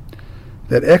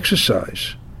 That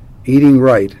exercise, eating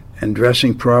right, and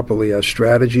dressing properly are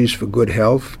strategies for good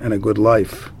health and a good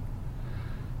life.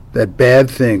 That bad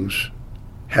things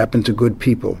happen to good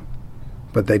people,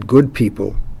 but that good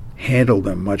people handle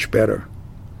them much better.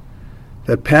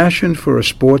 That passion for a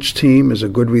sports team is a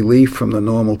good relief from the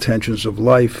normal tensions of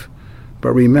life,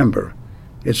 but remember,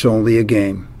 it's only a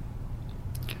game.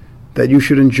 That you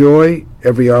should enjoy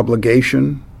every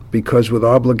obligation, because with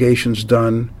obligations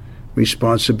done,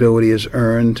 responsibility is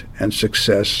earned and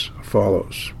success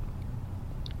follows.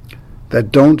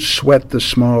 That don't sweat the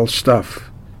small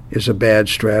stuff is a bad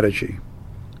strategy.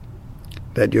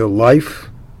 That your life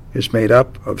is made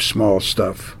up of small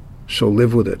stuff, so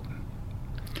live with it.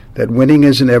 That winning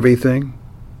isn't everything,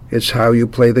 it's how you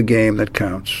play the game that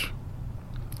counts.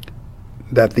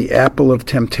 That the apple of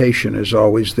temptation is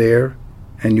always there,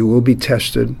 and you will be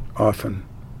tested often.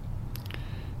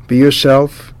 Be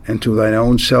yourself, and to thine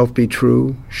own self be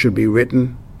true, should be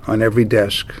written on every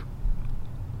desk.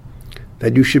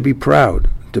 That you should be proud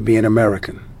to be an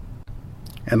American.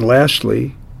 And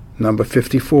lastly, number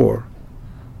 54,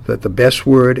 that the best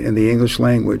word in the English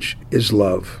language is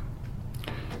love.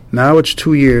 Now it's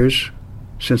 2 years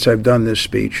since I've done this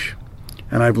speech,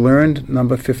 and I've learned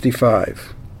number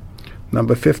 55.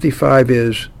 Number 55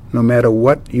 is, no matter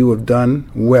what you have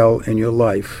done well in your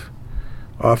life,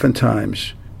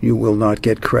 oftentimes you will not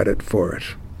get credit for it.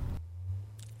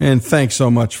 And thanks so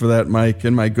much for that, Mike.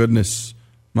 And my goodness,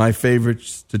 my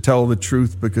favorite's to tell the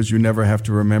truth because you never have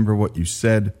to remember what you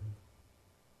said.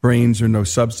 Brains are no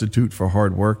substitute for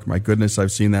hard work. My goodness,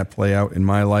 I've seen that play out in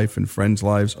my life and friends'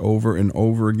 lives over and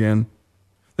over again.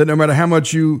 That no matter how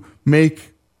much you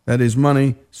make, that is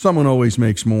money, someone always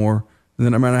makes more. And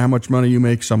that no matter how much money you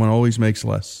make, someone always makes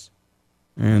less.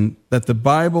 And that the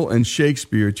Bible and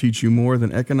Shakespeare teach you more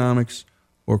than economics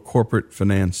or corporate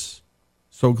finance.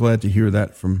 So glad to hear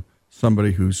that from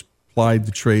somebody who's plied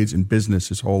the trades in business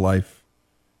his whole life.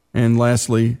 And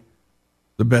lastly,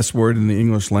 the best word in the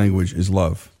English language is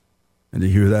love. And to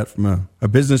hear that from a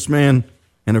businessman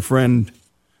and a friend,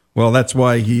 well, that's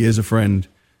why he is a friend.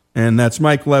 And that's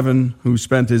Mike Levin, who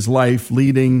spent his life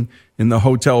leading in the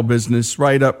hotel business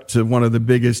right up to one of the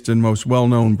biggest and most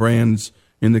well-known brands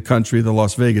in the country, the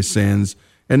Las Vegas Sands.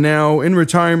 And now, in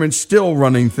retirement, still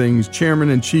running things, Chairman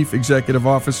and Chief Executive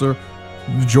Officer,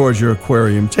 the Georgia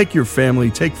Aquarium. Take your family,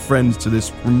 take friends to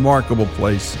this remarkable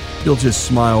place. You'll just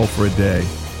smile for a day.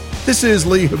 This is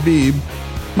Lee Habib,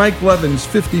 Mike Levin's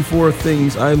 54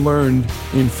 Things I Learned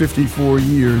in 54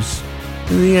 Years.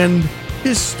 In the end,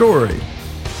 his story,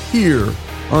 here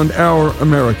on Our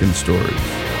American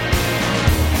Stories.